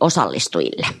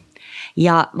MBA-osallistujille.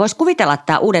 Ja voisi kuvitella, että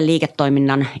tämä uuden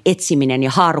liiketoiminnan etsiminen ja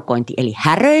haarukointi, eli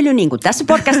häröily, niin kuin tässä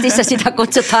podcastissa sitä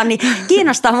kutsutaan, niin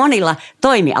kiinnostaa monilla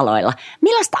toimialoilla.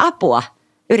 Millaista apua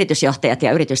yritysjohtajat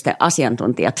ja yritysten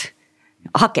asiantuntijat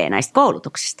hakee näistä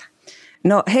koulutuksista?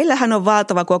 No heillähän on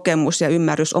valtava kokemus ja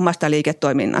ymmärrys omasta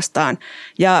liiketoiminnastaan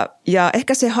ja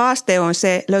ehkä se haaste on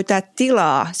se löytää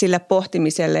tilaa sille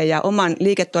pohtimiselle ja oman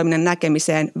liiketoiminnan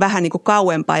näkemiseen vähän niin kuin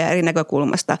kauempaa ja eri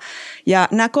näkökulmasta. Ja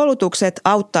nämä koulutukset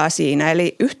auttaa siinä,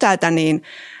 eli yhtäältä niin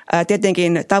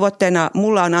tietenkin tavoitteena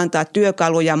mulla on antaa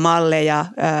työkaluja, malleja,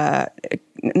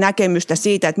 näkemystä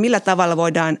siitä, että millä tavalla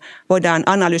voidaan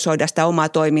analysoida sitä omaa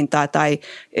toimintaa tai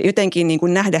jotenkin niin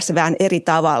kuin nähdä se vähän eri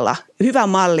tavalla. Hyvä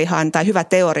mallihan tai hyvä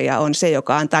teoria on se,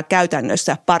 joka antaa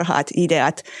käytännössä parhaat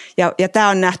ideat ja tämä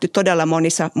on nähty todella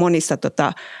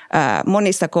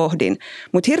monissa kohdin.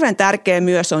 Mutta hirveän tärkeä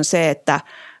myös on se,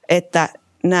 että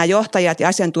nämä johtajat ja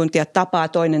asiantuntijat tapaa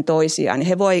toinen toisiaan, niin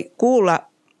he voi kuulla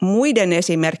muiden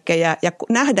esimerkkejä ja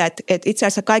nähdä, että itse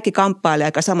asiassa kaikki kamppailee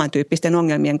aika samantyyppisten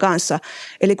ongelmien kanssa.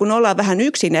 Eli kun ollaan vähän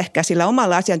yksin ehkä sillä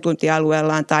omalla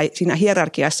asiantuntija-alueellaan tai siinä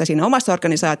hierarkiassa, siinä omassa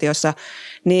organisaatiossa,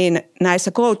 niin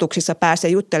näissä koulutuksissa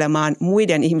pääsee juttelemaan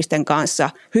muiden ihmisten kanssa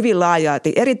hyvin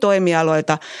laajalti eri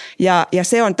toimialoilta ja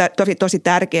se on tosi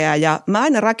tärkeää. Ja mä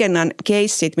aina rakennan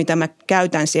keissit, mitä mä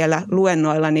käytän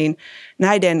luennoilla, niin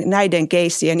näiden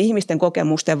keissien ihmisten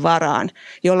kokemusten varaan,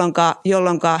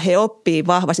 jolloin he oppii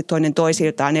vahvasti toinen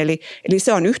toisiltaan. Eli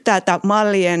se on yhtäältä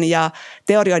mallien ja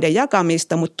teorioiden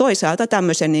jakamista, mutta toisaalta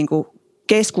tämmöisen niin kuin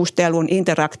keskustelun,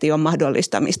 interaktion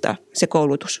mahdollistamista se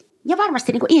koulutus. Ja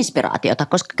varmasti niin kuin inspiraatiota,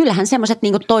 koska kyllähän semmoiset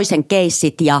niin kuin toisen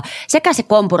keissit ja sekä se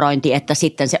kompurointi että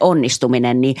sitten se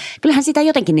onnistuminen, niin kyllähän sitä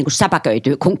jotenkin niin kuin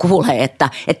säpäköityy, kun kuulee, että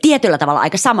tietyllä tavalla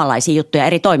aika samanlaisia juttuja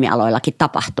eri toimialoillakin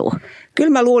tapahtuu. Kyllä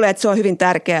mä luulen, että se on hyvin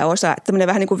tärkeä osa, tämmöinen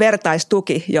vähän niin kuin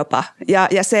vertaistuki jopa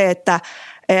ja se, että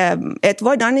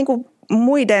voidaan niin kuin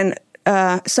muiden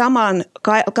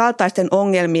samankaltaisten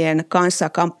ongelmien kanssa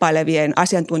kamppailevien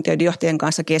asiantuntijoiden johtajien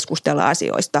kanssa keskustella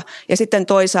asioista. Ja sitten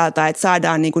toisaalta, että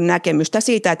saadaan niin kuin näkemystä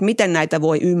siitä, että miten näitä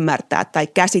voi ymmärtää tai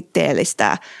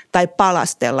käsitteellistää tai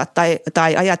palastella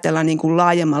tai ajatella niin kuin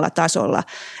laajemmalla tasolla.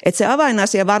 Että se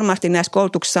avainasia varmasti näissä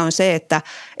koulutuksissa on se, että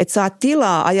saa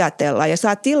tilaa ajatella ja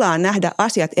saa tilaa nähdä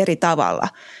asiat eri tavalla.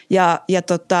 Ja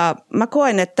mä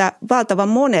koen, että valtavan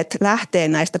monet lähtee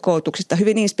näistä koulutuksista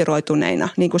hyvin inspiroituneina,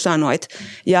 niin kuin sanoit.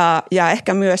 Ja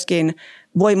ehkä myöskin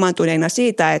voimaantuneina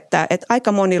siitä, että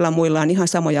aika monilla muilla on ihan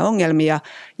samoja ongelmia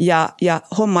ja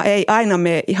homma ei aina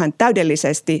mene ihan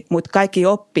täydellisesti, mutta kaikki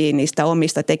oppii niistä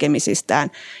omista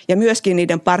tekemisistään. Ja myöskin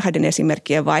niiden parhaiden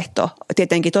esimerkkien vaihto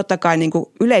tietenkin totta kai niin kuin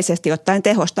yleisesti ottaen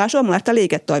tehostaa suomalaista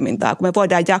liiketoimintaa, kun me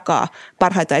voidaan jakaa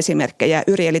parhaita esimerkkejä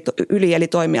yli eli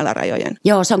toimialarajojen.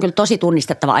 Joo, se on kyllä tosi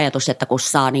tunnistettava ajatus, että kun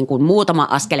saa niin kuin muutama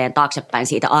askeleen taaksepäin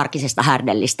siitä arkisesta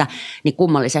härdellistä, niin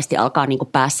kummallisesti alkaa niin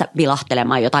kuin päässä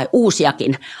vilahtelemaan jotain uusiakin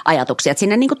ajatuksia, että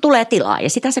sinne niin kuin tulee tilaa ja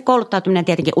sitä se kouluttautuminen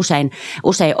tietenkin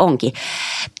usein onkin.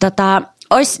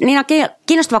 Olisi Niina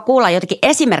kiinnostava kuulla jotakin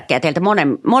esimerkkejä teiltä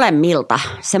molemmilta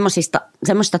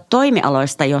semmoisista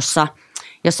toimialoista, jossa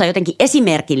on jotenkin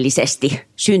esimerkillisesti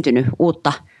syntynyt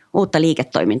uutta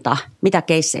liiketoimintaa. Mitä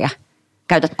keissejä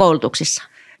käytät koulutuksissa?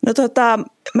 No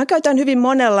mä käytän hyvin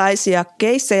monenlaisia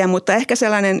keissejä, mutta ehkä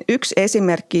sellainen yksi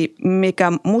esimerkki,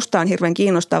 mikä musta on hirveän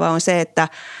kiinnostava, on se,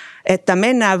 että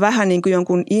mennään vähän niin kuin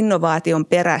jonkun innovaation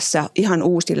perässä ihan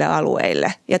uusille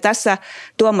alueille. Ja tässä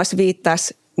Tuomas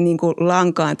viittasi niin kuin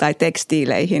lankaan tai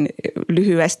tekstiileihin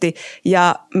lyhyesti.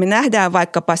 Ja me nähdään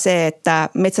vaikkapa se, että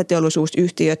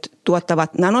metsäteollisuusyhtiöt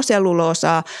tuottavat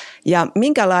nanoselluloosaa ja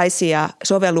minkälaisia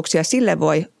sovelluksia sille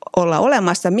voi olla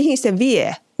olemassa, mihin se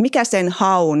vie. Mikä sen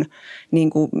haun, niin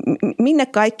kuin, minne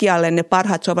kaikkialle ne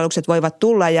parhaat sovellukset voivat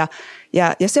tulla ja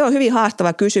se on hyvin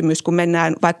haastava kysymys, kun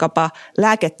mennään vaikkapa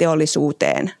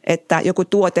lääketeollisuuteen, että joku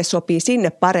tuote sopii sinne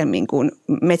paremmin kuin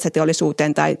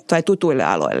metsäteollisuuteen tai tutuille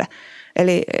aloille.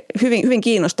 Eli hyvin, hyvin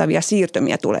kiinnostavia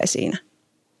siirtymiä tulee siinä.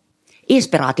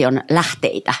 Inspiraation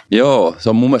lähteitä. Joo, se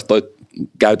on mun mielestä toi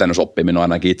käytännössä oppiminen on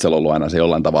ainakin itsellä ollut aina se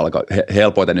jollain tavalla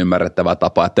helpoiten ymmärrettävä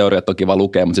tapa. Että teoriat on kiva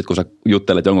lukea, mutta sitten kun sä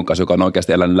juttelet jonkun kanssa, joka on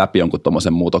oikeasti elänyt läpi jonkun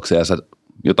tuommoisen muutoksen ja sä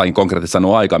jotain konkreettista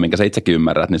sanoo aikaa, minkä sä itsekin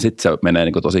ymmärrät, niin sitten se menee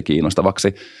niin kuin tosi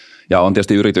kiinnostavaksi. Ja on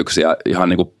tietysti yrityksiä, ihan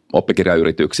niin kuin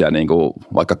oppikirjayrityksiä, niin kuin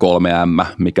vaikka 3M,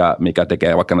 mikä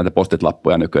tekee vaikka näitä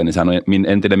postitlappuja nykyään, niin sehän on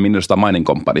entinen Minerals Mining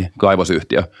Company,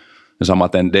 kaivosyhtiö. Ja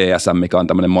samaten DSM, mikä on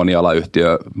tämmöinen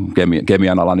monialayhtiö,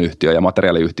 kemian alan yhtiö ja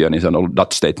materiaaliyhtiö, niin se on ollut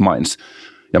Dutch State Mines.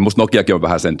 Ja musta Nokiakin on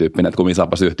vähän sen tyyppinen, että kun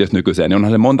misaapas yhtiöstä nykyiseen, niin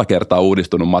onhan se monta kertaa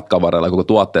uudistunut matkan varrella, koko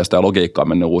tuotteesta ja logiikka on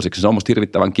mennyt uusiksi. Se on musta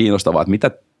hirvittävän kiinnostavaa,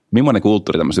 että millainen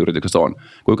kulttuuri tämmöisessä yrityksessä on.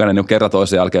 Kuinka ne kerran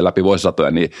toisen jälkeen läpi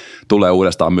vuosisatoja, niin tulee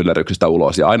uudestaan myllerryksistä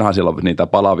ulos. Ja ainahan siellä on niitä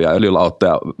palavia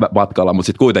öljylauttoja matkalla, mutta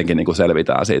sitten kuitenkin niin kuin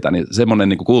selvitään siitä. Niin semmoinen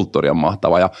niin kuin kulttuuri on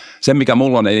mahtava. Ja se, mikä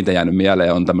mulla on eniten jäänyt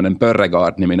mieleen, on tämmöinen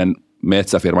Borregaard-niminen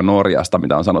metsäfirma Norjasta,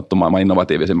 mitä on sanottu maailman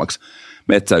innovatiivisimmaksi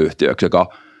metsäyhtiöksi, joka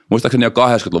muistaakseni jo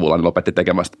 80-luvulla niin lopetti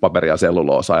tekemästä paperia ja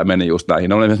selluloosaa ja meni just näihin.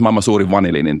 Ne oli esimerkiksi maailman suurin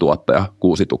vaniliinin tuottaja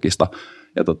kuusitukista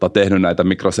ja tehnyt näitä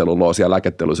mikroselluloosia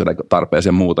lääketteollisuuden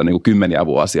tarpeeseen muuta niin kuin kymmeniä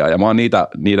vuosia. Ja mä oon niitä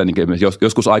niin kuin,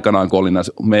 joskus aikanaan, kun olin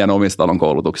meidän omissa talon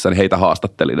koulutuksissa, niin heitä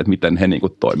haastattelin, että miten he niin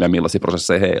kuin toimii ja millaisia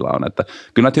prosesseja heillä on. Että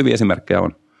kyllä näitä hyviä esimerkkejä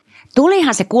on.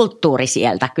 Tulihan se kulttuuri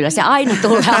sieltä, kyllä se aina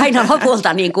tulee, aina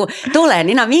lopulta niin kuin tulee.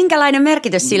 Niin minkälainen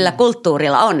merkitys sillä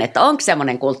kulttuurilla on, että onko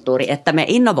semmoinen kulttuuri, että me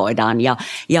innovoidaan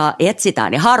ja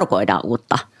etsitään ja harukoidaan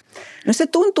uutta? No se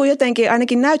tuntuu jotenkin,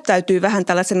 ainakin näyttäytyy vähän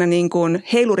tällaisena niin kuin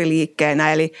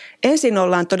heiluriliikkeenä, eli ensin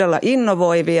ollaan todella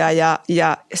innovoivia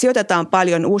ja sijoitetaan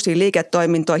paljon uusiin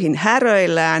liiketoimintoihin,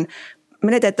 häröillään,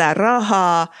 menetetään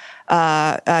rahaa,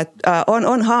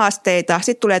 on haasteita.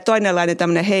 Sitten tulee toinenlainen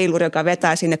tämmöinen heiluri, joka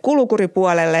vetää sinne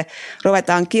kulukuripuolelle.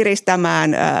 Ruvetaan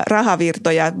kiristämään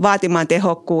rahavirtoja, vaatimaan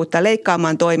tehokkuutta,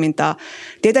 leikkaamaan toimintaa.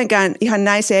 Tietenkään ihan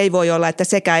näin se ei voi olla, että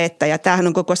sekä että. Ja tämähän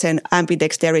on koko sen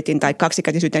ambidexterityn tai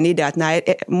kaksikätisyyden idea, että nämä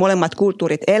molemmat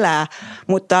kulttuurit elää.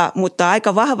 Mutta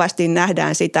aika vahvasti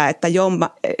nähdään sitä, että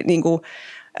niin kuin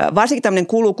varsinkin tämmöinen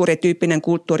kulukurityyppinen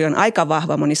kulttuuri on aika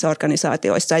vahva monissa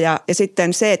organisaatioissa ja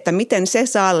sitten se, että miten se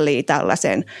sallii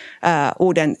tällaisen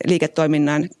uuden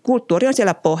liiketoiminnan. Kulttuuri on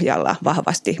siellä pohjalla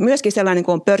vahvasti. Myöskin sellainen,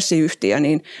 kun on pörssiyhtiö,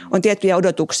 niin on tiettyjä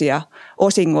odotuksia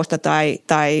osingosta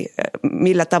tai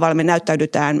millä tavalla me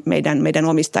näyttäydytään meidän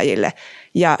omistajille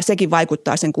ja sekin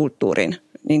vaikuttaa sen kulttuurin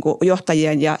niin kuin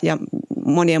johtajien ja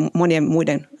monien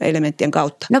muiden elementtien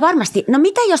kautta. No varmasti. No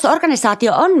mitä jos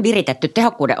organisaatio on viritetty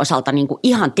tehokkuuden osalta niin kuin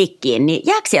ihan tikkiin, niin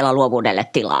jääkö siellä luovuudelle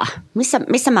tilaa?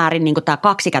 Missä määrin niin kuin tämä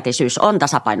kaksikätisyys on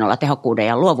tasapainolla tehokkuuden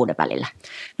ja luovuuden välillä?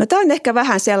 No tämä on ehkä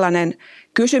vähän sellainen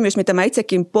kysymys, mitä mä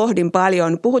itsekin pohdin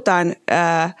paljon. Puhutaan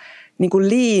niin kuin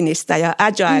leanistä ja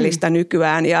agileista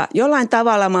nykyään ja jollain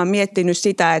tavalla mä oon miettinyt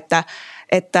sitä,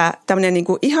 että tämmöinen niin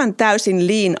kuin ihan täysin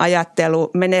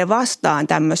lean-ajattelu menee vastaan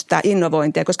tämmöistä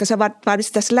innovointia, koska se vaatii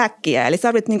sitä slackia, eli sä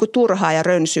tarvitset niin kuin turhaa ja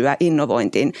rönsyä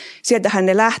innovointiin. Sieltähän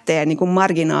ne lähtee niin kuin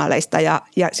marginaaleista ja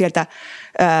sieltä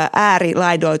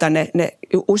äärilaidoilta ne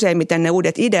useimmiten ne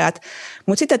uudet ideat.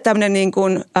 Mutta sitten tämmöinen niin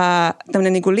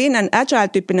kuin lean and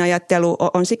agile-tyyppinen ajattelu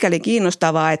on sikäli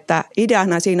kiinnostavaa, että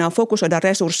ideahan siinä on fokusoida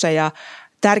resursseja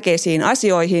tärkeisiin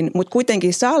asioihin, mutta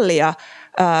kuitenkin sallia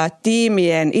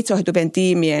itseohjautuvien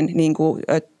tiimien niin kuin,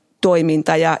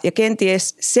 toiminta ja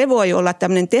kenties se voi olla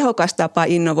tämmöinen tehokas tapa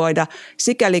innovoida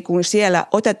sikäli kun siellä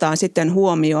otetaan sitten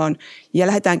huomioon ja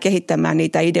lähdetään kehittämään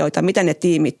niitä ideoita, mitä ne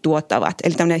tiimit tuottavat.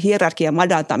 Eli tämmöinen hierarkian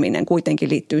madaltaminen kuitenkin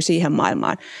liittyy siihen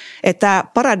maailmaan. Että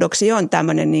paradoksi on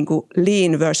tämmöinen niin kuin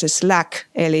lean versus slack,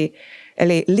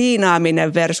 eli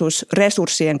liinaaminen versus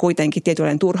resurssien kuitenkin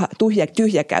tietynlainen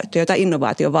tyhjä käyttö, jota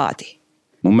innovaatio vaatii.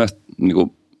 Mun mielestä niin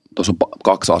kuin tuossa on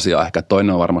kaksi asiaa ehkä.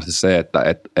 Toinen on varmasti se,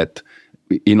 että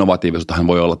innovatiivisuuttahan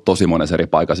voi olla tosi monessa eri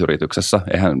paikassa yrityksessä.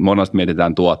 Eihän monesti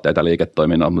mietitään tuotteita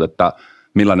liiketoiminnalla, mutta että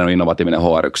millainen on innovatiivinen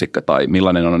HR-yksikkö tai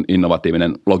millainen on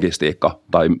innovatiivinen logistiikka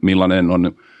tai millainen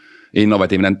on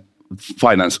innovatiivinen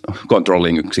finance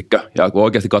controlling-yksikkö. Ja kun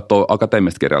oikeasti katsoo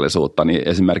akateemista kirjallisuutta, niin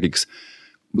esimerkiksi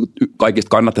kaikista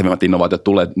kannattavimmat innovaatiot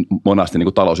tulee monasti niin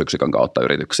kuin talousyksikön kautta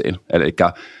yrityksiin. Eli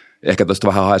ehkä tuosta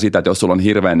vähän hae sitä, että jos sulla on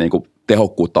hirveän niin kuin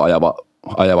tehokkuutta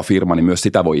ajava firma, niin myös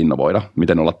sitä voi innovoida,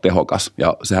 miten olla tehokas.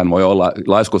 Ja sehän voi olla,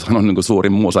 laiskuushan on niin kuin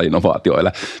suurin muusa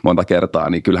innovaatioille monta kertaa,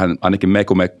 niin kyllähän ainakin me,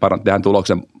 kun me tehdään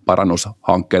tuloksen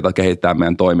parannushankkeita, kehittää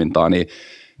meidän toimintaa,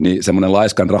 niin semmoinen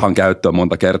laiskan rahan käyttö on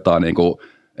monta kertaa, niin kuin,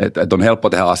 että on helppo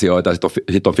tehdä asioita ja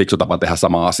sitten on fiksu tapa tehdä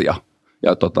sama asia.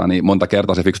 Ja niin monta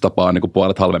kertaa se fiksu tapa on niin kuin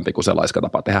puolet halvempi kuin se laiska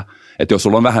tapa tehdä. Että jos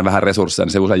sulla on vähän resursseja,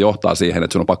 niin se usein johtaa siihen,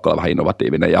 että sun on pakko olla vähän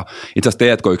innovatiivinen. Ja itse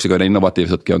asiassa TK-yksiköiden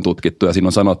innovatiivisuutkin on tutkittu ja siinä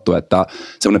on sanottu, että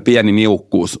semmoinen pieni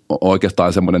niukkuus on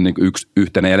oikeastaan semmoinen niin yksi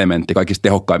yhteinen elementti kaikista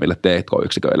tehokkaimmille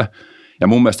TK-yksiköille. Ja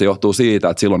mun mielestä se johtuu siitä,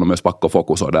 että silloin on myös pakko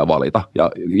fokusoida ja valita.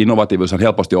 Ja innovatiivisuus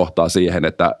helposti johtaa siihen,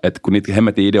 että kun niitä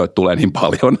hemmetin ideoita tulee niin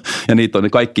paljon ja niitä on,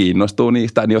 niin kaikki innostuu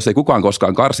niistä, niin jos ei kukaan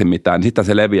koskaan karsi mitään, niin sitten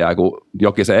se leviää kuin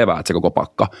jokisen eväät se koko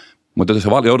pakka. Mutta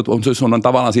jos sun on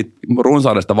tavallaan siitä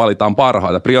runsaudesta valitaan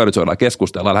parhaita, priorisoidaan,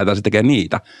 keskustellaan, lähdetään sitten tekemään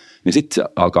niitä, niin sitten se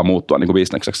alkaa muuttua niin kuin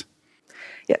bisnekseksi.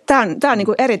 Tämä on niin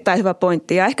kuin erittäin hyvä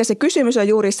pointti ja ehkä se kysymys on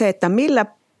juuri se, että millä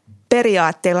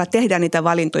periaatteella tehdään niitä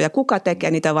valintoja, kuka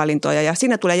tekee niitä valintoja ja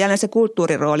siinä tulee jälleen se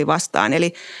kulttuurirooli vastaan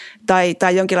eli,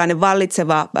 tai jonkinlainen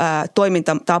vallitseva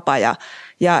toimintatapa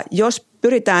ja jos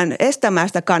pyritään estämään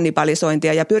sitä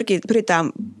kannibalisointia ja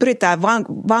pyritään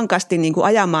vankasti niin kuin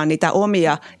ajamaan niitä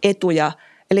omia etuja,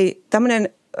 eli tämä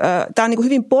on niin kuin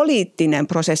hyvin poliittinen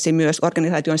prosessi myös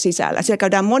organisaation sisällä. Siellä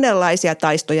käydään monenlaisia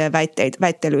taistoja ja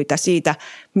väittelyitä siitä,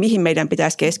 mihin meidän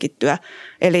pitäisi keskittyä.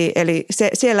 Eli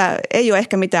siellä ei ole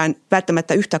ehkä mitään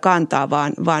välttämättä yhtä kantaa,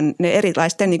 vaan ne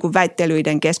erilaisten niin kuin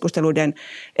väittelyiden, keskusteluiden,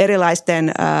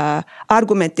 erilaisten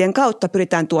argumenttien kautta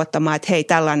pyritään tuottamaan, että hei,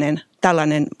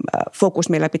 tällainen fokus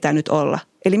meillä pitää nyt olla.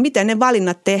 Eli miten ne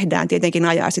valinnat tehdään tietenkin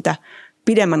ajaa sitä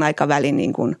pidemmän aikavälin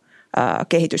niin kuin,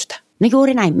 kehitystä. No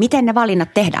juuri näin. Miten ne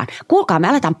valinnat tehdään? Kuulkaa, me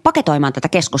aletaan paketoimaan tätä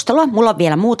keskustelua. Mulla on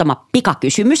vielä muutama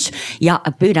pikakysymys ja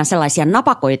pyydän sellaisia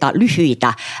napakoita,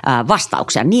 lyhyitä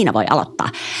vastauksia. Niina voi aloittaa.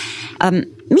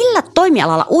 Millä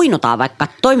toimialalla uinutaan, vaikka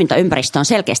toimintaympäristö on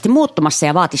selkeästi muuttumassa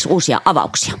ja vaatisi uusia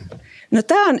avauksia? No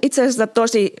tämä on itse asiassa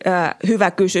tosi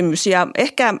hyvä kysymys ja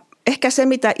ehkä se,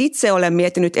 mitä itse olen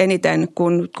miettinyt eniten,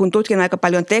 kun tutkin aika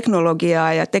paljon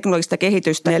teknologiaa ja teknologista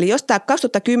kehitystä. Eli jos tämä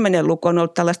 2010-luku on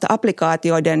ollut tällaista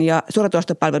applikaatioiden ja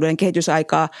suoratoistopalveluiden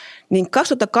kehitysaikaa, niin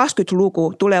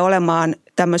 2020-luku tulee olemaan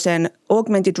tämmöisen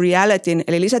augmented realityn,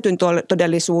 eli lisätyn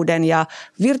todellisuuden ja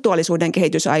virtuaalisuuden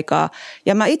kehitysaikaa.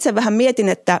 Ja mä itse vähän mietin,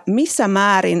 että missä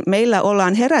määrin meillä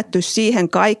ollaan herätty siihen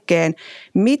kaikkeen,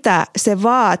 mitä se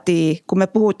vaatii, kun me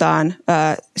puhutaan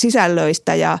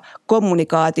sisällöistä ja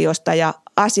kommunikaatiosta ja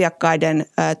asiakkaiden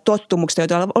tottumuksista,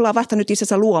 joita ollaan vasta nyt itse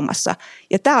asiassa luomassa.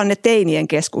 Ja tämä on ne teinien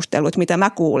keskustelut, mitä mä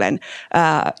kuulen,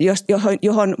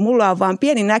 johon mulla on vaan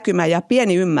pieni näkymä ja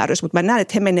pieni ymmärrys, mutta mä näen,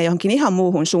 että he menee johonkin ihan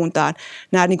muuhun suuntaan,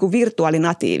 nämä niin kuin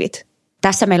virtuaalinatiivit.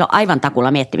 Tässä meillä on aivan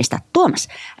takulla miettimistä. Tuomas,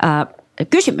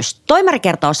 kysymys. Toimari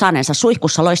kertoo saaneensa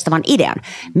suihkussa loistavan idean.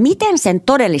 Miten sen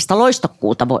todellista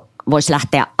loistokkuutta voisi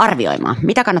lähteä arvioimaan?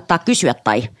 Mitä kannattaa kysyä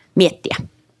tai miettiä?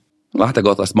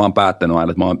 Lähtökohtaisesti mä oon päättänyt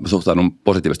aina, että mä oon suhtaudun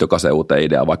positiivisesti jokaiseen uuteen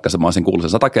ideaan, vaikka mä olisin kuullut sen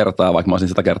 100 kertaa, vaikka mä olisin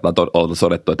 100 kertaa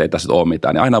todettu, että ei tässä ole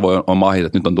mitään. Niin aina on mahdollista,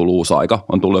 että nyt on tullut uusi aika,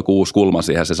 on tullut joku uusi kulma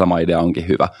siihen, se sama idea onkin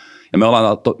hyvä. Ja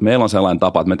meillä on sellainen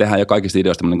tapa, että me tehdään jo kaikista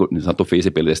ideoista niin sanottu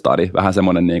feasibility study, vähän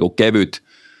semmoinen niin kuin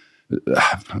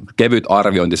kevyt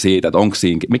arviointi siitä, että onko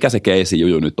siinä, mikä se keisi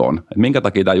juju nyt on. Että minkä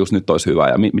takia tämä just nyt olisi hyvä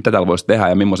ja mitä täällä voisi tehdä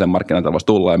ja millaisen markkinan täällä voisi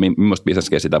tulla ja millaista business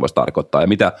casea tämä voisi tarkoittaa ja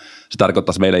mitä se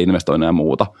tarkoittaisi meille investoinneja ja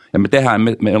muuta. Ja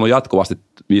meillä on jatkuvasti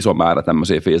iso määrä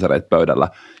tämmöisiä feasareita pöydällä,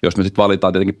 jos me sitten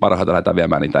valitaan tietenkin parhaita lähdetään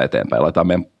viemään niitä eteenpäin, laitetaan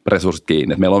meidän resurssit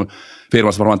kiinni. Et meillä on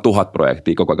firmassa varmaan 1000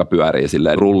 projektia koko ajan pyörii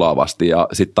silleen rullaavasti ja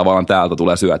sitten tavallaan täältä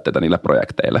tulee syötteitä niille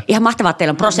projekteille. Ihan mahtavaa, että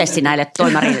teillä on prosessi näille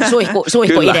toimarin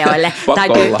suihkuideoille.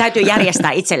 Täytyy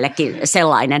järjestää itsellekin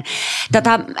sellainen.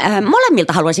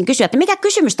 Molemmilta haluaisin kysyä, että mikä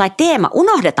kysymys tai teema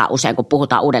unohdetaan usein, kun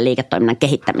puhutaan uuden liiketoiminnan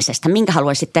kehittämisestä? Minkä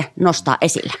haluaisitte nostaa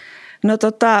esille? No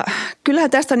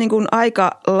kyllähän tästä niin kuin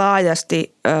aika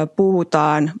laajasti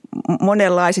puhutaan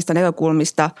monenlaisista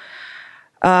näkökulmista.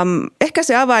 Ehkä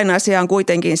se avainasia on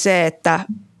kuitenkin se,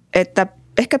 että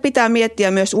ehkä pitää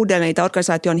miettiä myös uudelleen niitä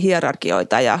organisaation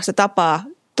hierarkioita ja se tapaa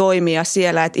toimia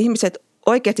siellä, että ihmiset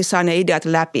oikeasti saa ne ideat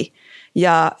läpi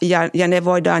ja ne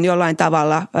voidaan jollain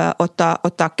tavalla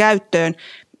ottaa käyttöön.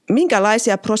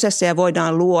 Minkälaisia prosesseja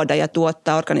voidaan luoda ja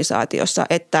tuottaa organisaatiossa,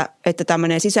 että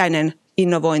tämmöinen sisäinen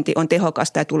innovointi on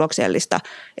tehokasta ja tuloksellista.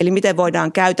 Eli miten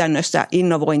voidaan käytännössä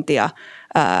innovointia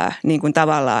niin kuin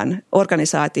tavallaan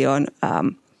organisaation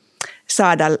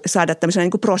saada tämmöisenä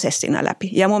niin kuin prosessina läpi.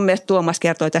 Ja mun mielestä Tuomas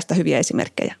kertoi tästä hyviä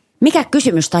esimerkkejä. Mikä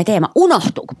kysymys tai teema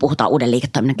unohtuu, kun puhutaan uuden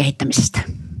liiketoiminnan kehittämisestä?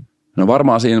 No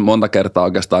varmaan siinä monta kertaa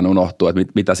oikeastaan unohtuu, että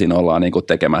mitä siinä ollaan niin kuin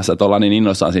tekemässä. Että ollaan niin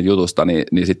innoissaan siitä jutusta,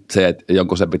 niin sit se, että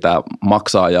jonkun se pitää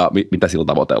maksaa ja mitä sillä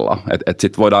tavoitellaan. Että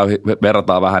sitten voidaan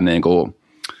verrata vähän niin kuin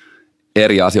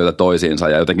eri asioita toisiinsa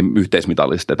ja jotenkin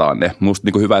yhteismitallistetaan ne. Musta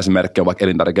niin kuin hyvä esimerkki on vaikka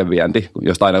elintarvikevienti,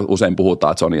 josta aina usein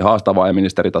puhutaan, että se on niin haastavaa ja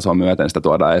ministeritasoa myöten sitä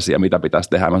tuodaan esiin ja mitä pitäisi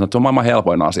tehdä. Mä sanon, että se on maailman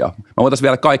helpoin asia. Mä voitaisiin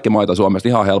viedä kaikki maita Suomesta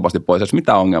ihan helposti pois, jos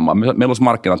mitään ongelmaa. Meillä olisi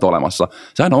markkinat olemassa.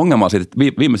 Sehän on ongelma siitä,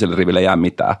 että viimeiselle riville ei jää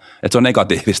mitään. Että se on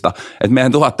negatiivista. Että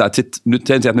meidän tuottajat nyt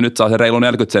sen sijaan, että ne nyt saa se reilu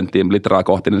 40 senttiä litraa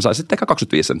kohti, niin saisi sitten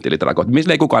 25 senttiä litraa kohti.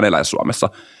 Missä ei kukaan eläisi Suomessa.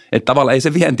 Että tavallaan ei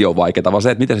se vienti ole vaikeaa, vaan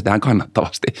se, että miten se tehdään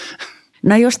kannattavasti.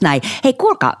 No just näin. Hei,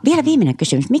 kuulkaa, vielä viimeinen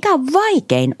kysymys. Mikä on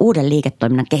vaikein uuden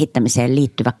liiketoiminnan kehittämiseen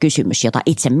liittyvä kysymys, jota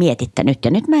itse mietitte nyt?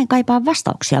 Ja nyt mä en kaipaa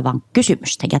vastauksia, vaan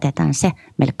kysymystä. Jätetään se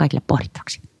meille kaikille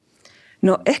pohdittavaksi.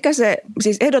 No ehkä se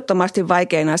siis ehdottomasti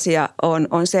vaikein asia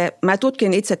on se, mä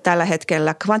tutkin itse tällä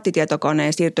hetkellä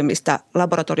kvanttitietokoneen siirtymistä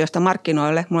laboratoriosta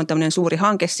markkinoille. Mulla on tämmöinen suuri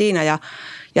hanke siinä ja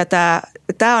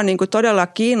tämä on niin kuin todella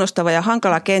kiinnostava ja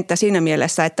hankala kenttä siinä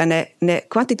mielessä, että ne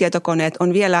kvanttitietokoneet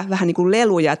on vielä vähän niin kuin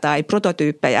leluja tai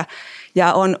prototyyppejä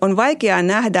ja on vaikea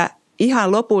nähdä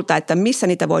ihan lopulta, että missä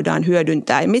niitä voidaan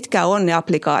hyödyntää ja mitkä on ne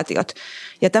applikaatiot.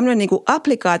 Ja tämmöinen niin kuin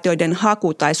applikaatioiden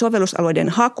haku tai sovellusalueiden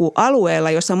haku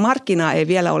alueella, jossa markkinaa ei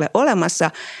vielä ole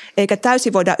olemassa, eikä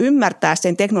täysin voida ymmärtää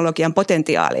sen teknologian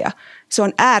potentiaalia. Se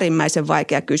on äärimmäisen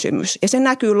vaikea kysymys ja se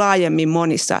näkyy laajemmin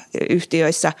monissa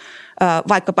yhtiöissä,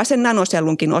 vaikkapa sen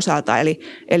nanosellunkin osalta.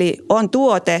 Eli on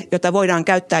tuote, jota voidaan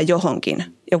käyttää johonkin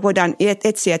ja voidaan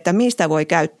etsiä, että mistä voi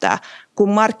käyttää, kun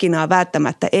markkinaa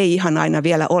välttämättä ei ihan aina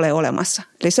vielä ole olemassa.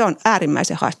 Eli se on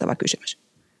äärimmäisen haastava kysymys.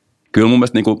 Kyllä mun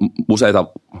mielestä niin kuin useita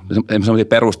sellaisia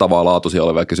perustavaa laatuisia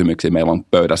olevia kysymyksiä meillä on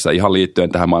pöydässä ihan liittyen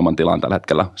tähän maailmantilaan tällä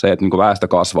hetkellä. Se, että niin kuin väestö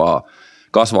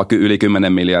kasvaa yli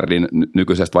 10 miljardin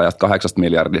nykyisestä vajasta 8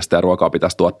 miljardista ja ruokaa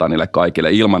pitäisi tuottaa niille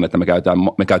kaikille ilman, että me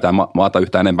käytetään maata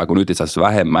yhtä enempää kuin nyt itse asiassa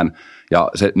vähemmän ja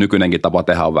se nykyinenkin tapa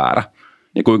tehdä on väärä.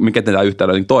 Niin kuin mikä tämä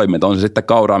yhtälö toimii, on se sitten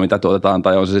kauraa, mitä tuotetaan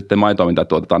tai on se sitten maitoa, mitä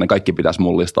tuotetaan, ne kaikki pitäisi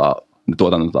mullistaa ne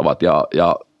tuotantotavat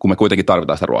ja kun me kuitenkin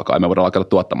tarvitaan sitä ruokaa, emme voida alkaa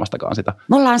tuottamastakaan sitä.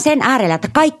 Me ollaan sen äärellä, että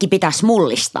kaikki pitäisi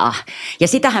mullistaa ja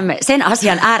sen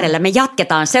asian äärellä me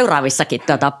jatketaan seuraavissakin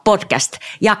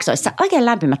podcast-jaksoissa. Oikein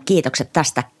lämpimät kiitokset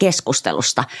tästä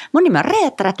keskustelusta. Mun nimi on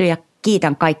Reetta Räty ja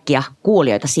kiitän kaikkia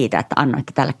kuulijoita siitä, että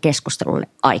annoitte tälle keskustelulle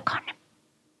aikaanne.